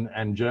 French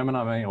and German,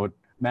 I mean, or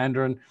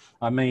Mandarin,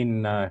 I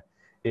mean,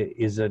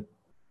 is it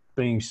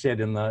being said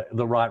in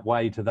the right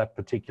way to that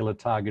particular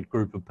target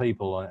group of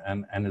people,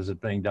 and is it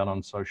being done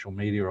on social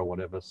media or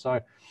whatever? So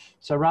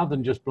rather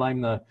than just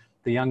blame the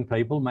young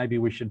people, maybe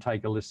we should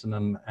take a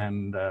listen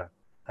and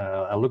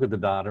a look at the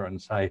data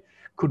and say,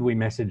 could we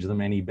message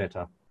them any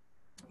better?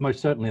 Most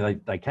certainly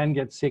they can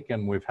get sick,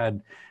 and we've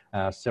had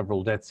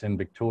several deaths in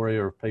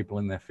Victoria of people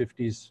in their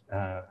 50s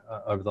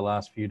over the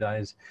last few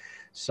days.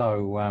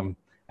 So,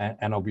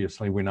 and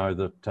obviously we know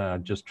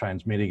that just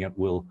transmitting it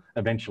will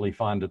eventually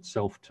find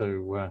itself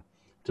to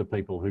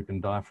people who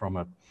can die from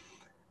it.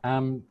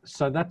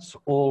 So that's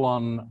all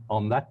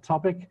on that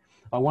topic.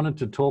 I wanted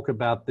to talk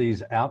about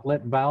these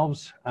outlet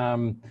valves.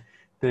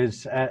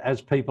 There's,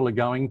 as people are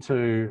going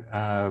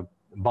to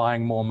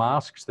buying more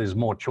masks, there's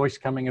more choice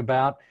coming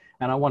about,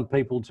 and I want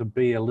people to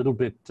be a little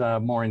bit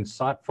more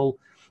insightful.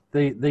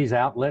 These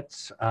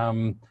outlets,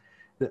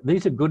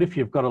 these are good if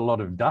you've got a lot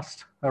of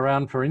dust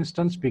around, for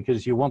instance,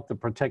 because you want the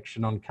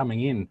protection on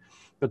coming in.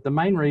 But the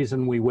main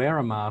reason we wear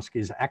a mask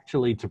is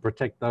actually to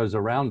protect those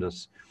around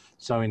us.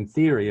 So in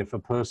theory, if a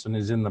person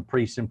is in the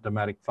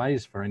pre-symptomatic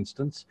phase, for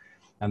instance,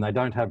 and they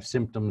don't have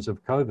symptoms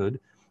of COVID,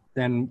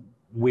 then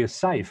we're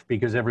safe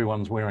because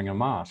everyone's wearing a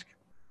mask.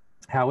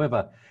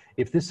 However,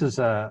 if this is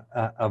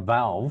a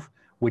valve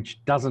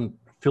which doesn't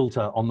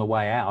filter on the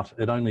way out,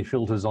 it only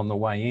filters on the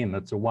way in,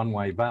 it's a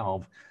one-way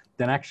valve,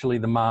 then actually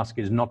the mask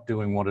is not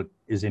doing what it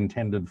is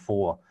intended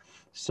for.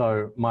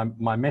 So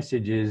my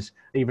message is,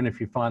 even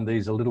if you find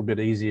these a little bit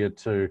easier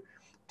to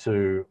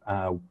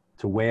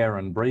wear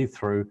and breathe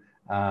through,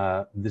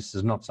 this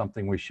is not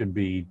something we should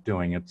be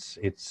doing.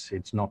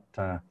 It's not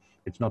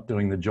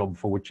doing the job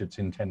for which it's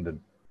intended.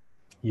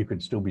 You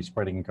could still be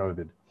spreading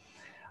COVID.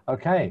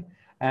 Okay,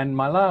 and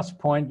my last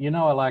point, you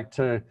know, I like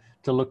to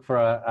look for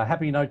a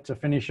happy note to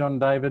finish on,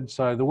 David.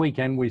 So the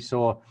weekend we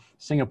saw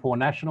Singapore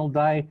National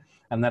Day,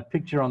 and that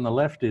picture on the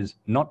left is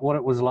not what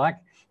it was like.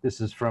 This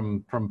is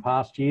from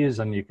past years,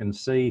 and you can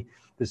see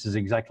this is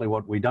exactly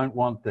what we don't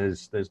want.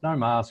 There's no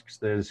masks,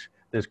 there's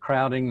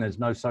crowding, there's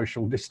no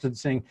social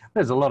distancing.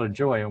 There's a lot of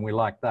joy, and we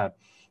like that.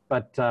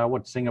 But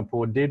what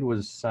Singapore did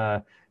was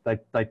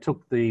they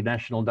took the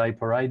National Day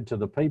parade to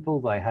the people.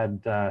 They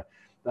had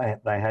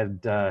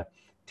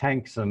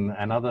tanks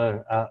and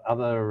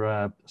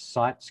other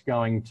sites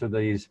going to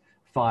these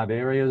 5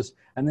 areas,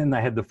 and then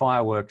they had the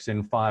fireworks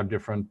in 5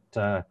 different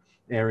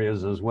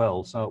areas as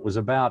well. So it was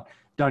about,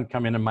 don't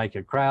come in and make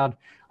a crowd.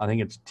 I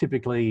think it's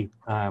typically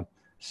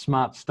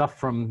smart stuff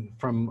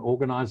from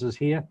organisers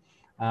here.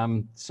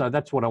 So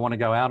that's what I want to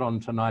go out on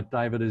tonight,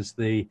 David, is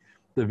the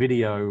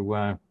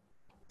video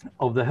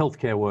of the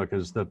healthcare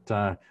workers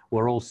that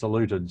were all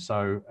saluted.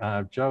 So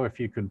Joe, if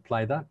you could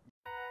play that.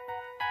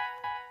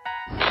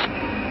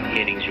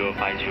 Heading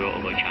 050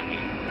 over Changi.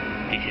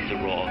 This is the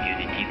roar of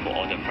unity for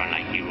all the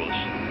frontline heroes.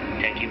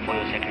 Thank you for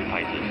your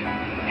sacrifices.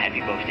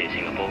 Happy birthday,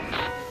 Singapore.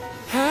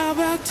 How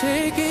about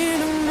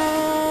taking a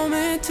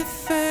moment to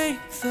thank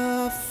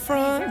the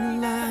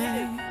front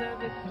line?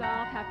 Service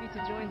staff happy to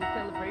join the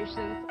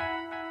celebrations.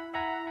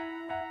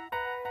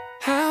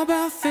 How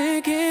about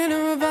thinking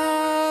of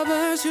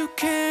others who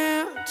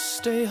can't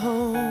stay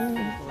home?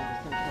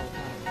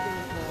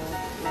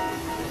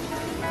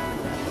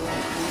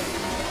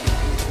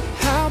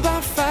 How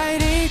about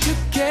fighting to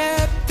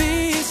get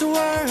these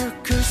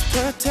workers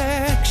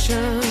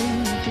protection?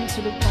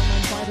 To the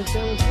frontline fighters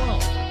there as well.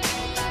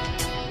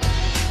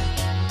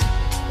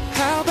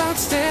 How about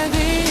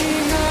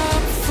standing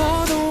up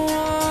for the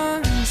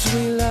ones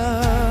we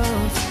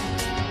love?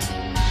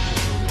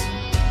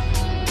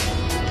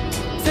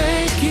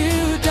 Thank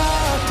you,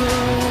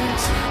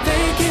 doctors.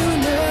 Thank you,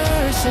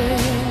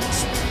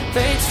 nurses.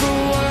 Thanks for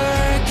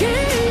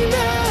working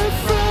the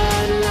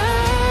front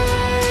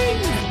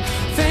line.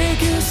 Thank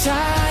you,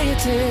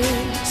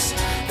 scientists.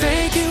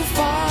 Thank you,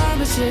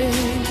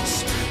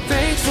 pharmacists.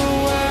 Thanks for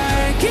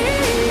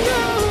working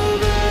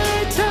overtime.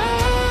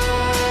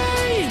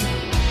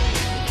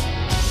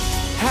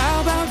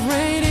 How about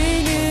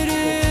reining it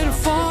in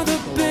for the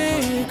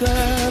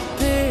bigger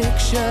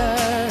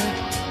picture?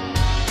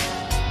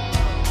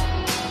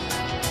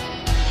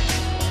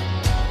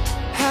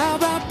 How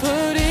about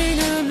putting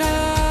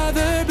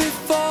another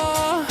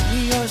before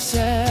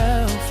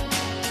yourself?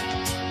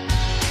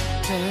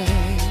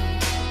 Hey.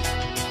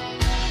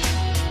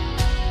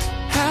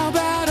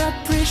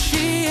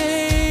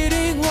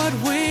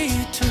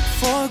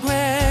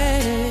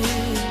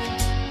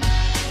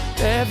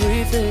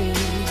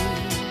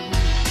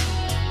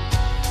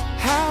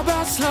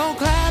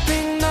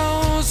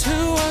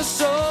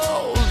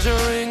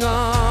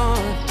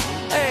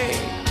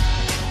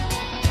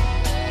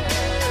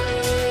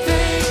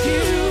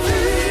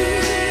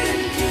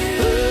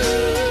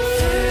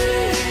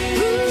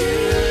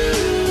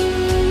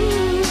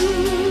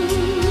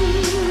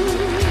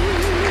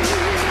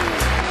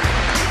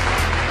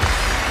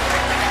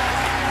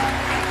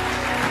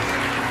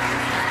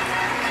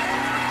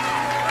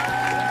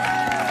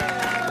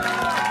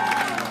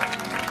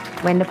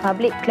 When the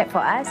public clap for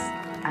us,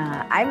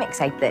 I'm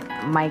excited.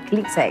 My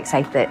colleagues are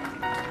excited.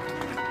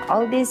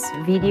 All these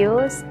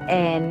videos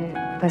and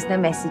personal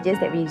messages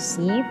that we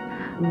receive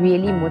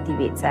really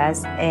motivates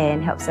us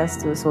and helps us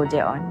to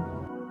soldier on.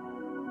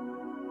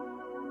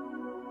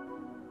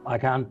 I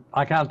can't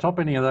top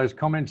any of those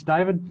comments,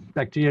 David.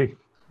 Back to you.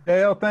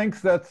 Dale,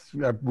 thanks.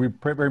 We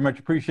very much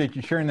appreciate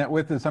you sharing that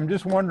with us. I'm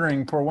just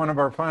wondering, for one of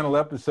our final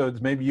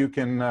episodes, maybe you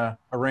can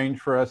arrange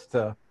for us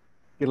to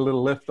get a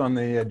little lift on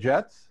the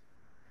jets.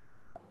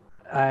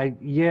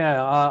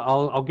 Yeah,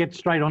 I'll get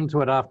straight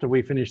onto it after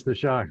we finish the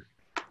show.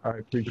 I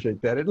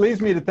appreciate that. It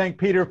leads me to thank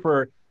Peter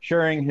for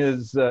sharing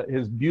his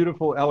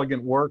beautiful,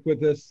 elegant work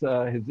with us,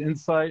 his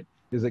insight,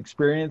 his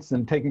experience,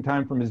 and taking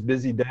time from his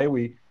busy day.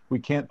 We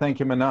can't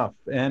thank him enough.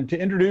 And to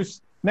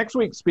introduce next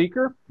week's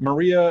speaker,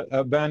 Maria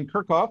Van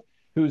Kerkhoff,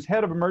 who's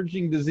head of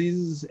Emerging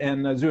Diseases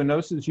and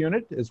Zoonosis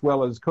Unit, as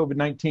well as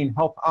COVID-19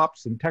 Health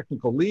Ops and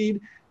Technical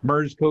Lead,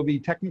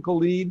 MERS-CoV Technical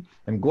Lead,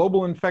 and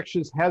Global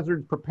Infectious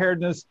Hazards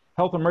Preparedness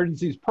Health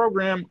Emergencies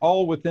Program,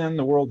 all within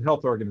the World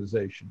Health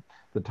Organization.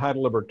 The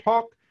title of her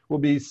talk will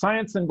be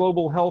Science and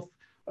Global Health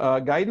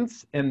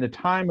Guidance in the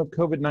Time of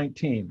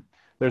COVID-19.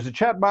 There's a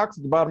chat box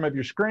at the bottom of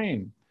your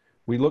screen.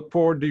 We look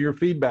forward to your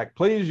feedback.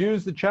 Please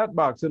use the chat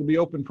box. It'll be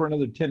open for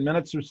another 10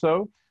 minutes or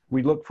so.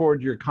 We look forward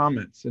to your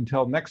comments.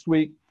 Until next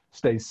week,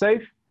 stay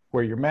safe,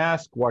 wear your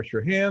mask, wash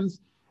your hands,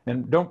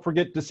 and don't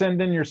forget to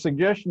send in your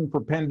suggestion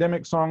for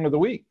Pandemic Song of the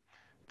Week.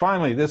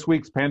 Finally, this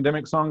week's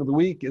Pandemic Song of the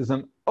Week is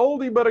an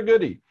oldie but a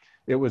goodie.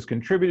 It was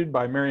contributed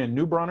by Marion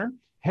Newbronner,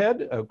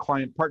 Head of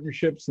Client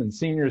Partnerships and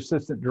Senior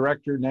Assistant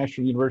Director,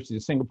 National University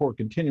of Singapore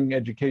Continuing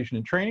Education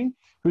and Training,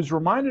 who's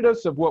reminded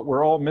us of what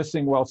we're all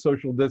missing while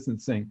social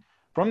distancing.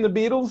 From the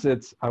Beatles,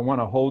 it's I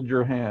Want to Hold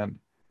Your Hand.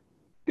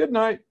 Good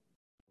night.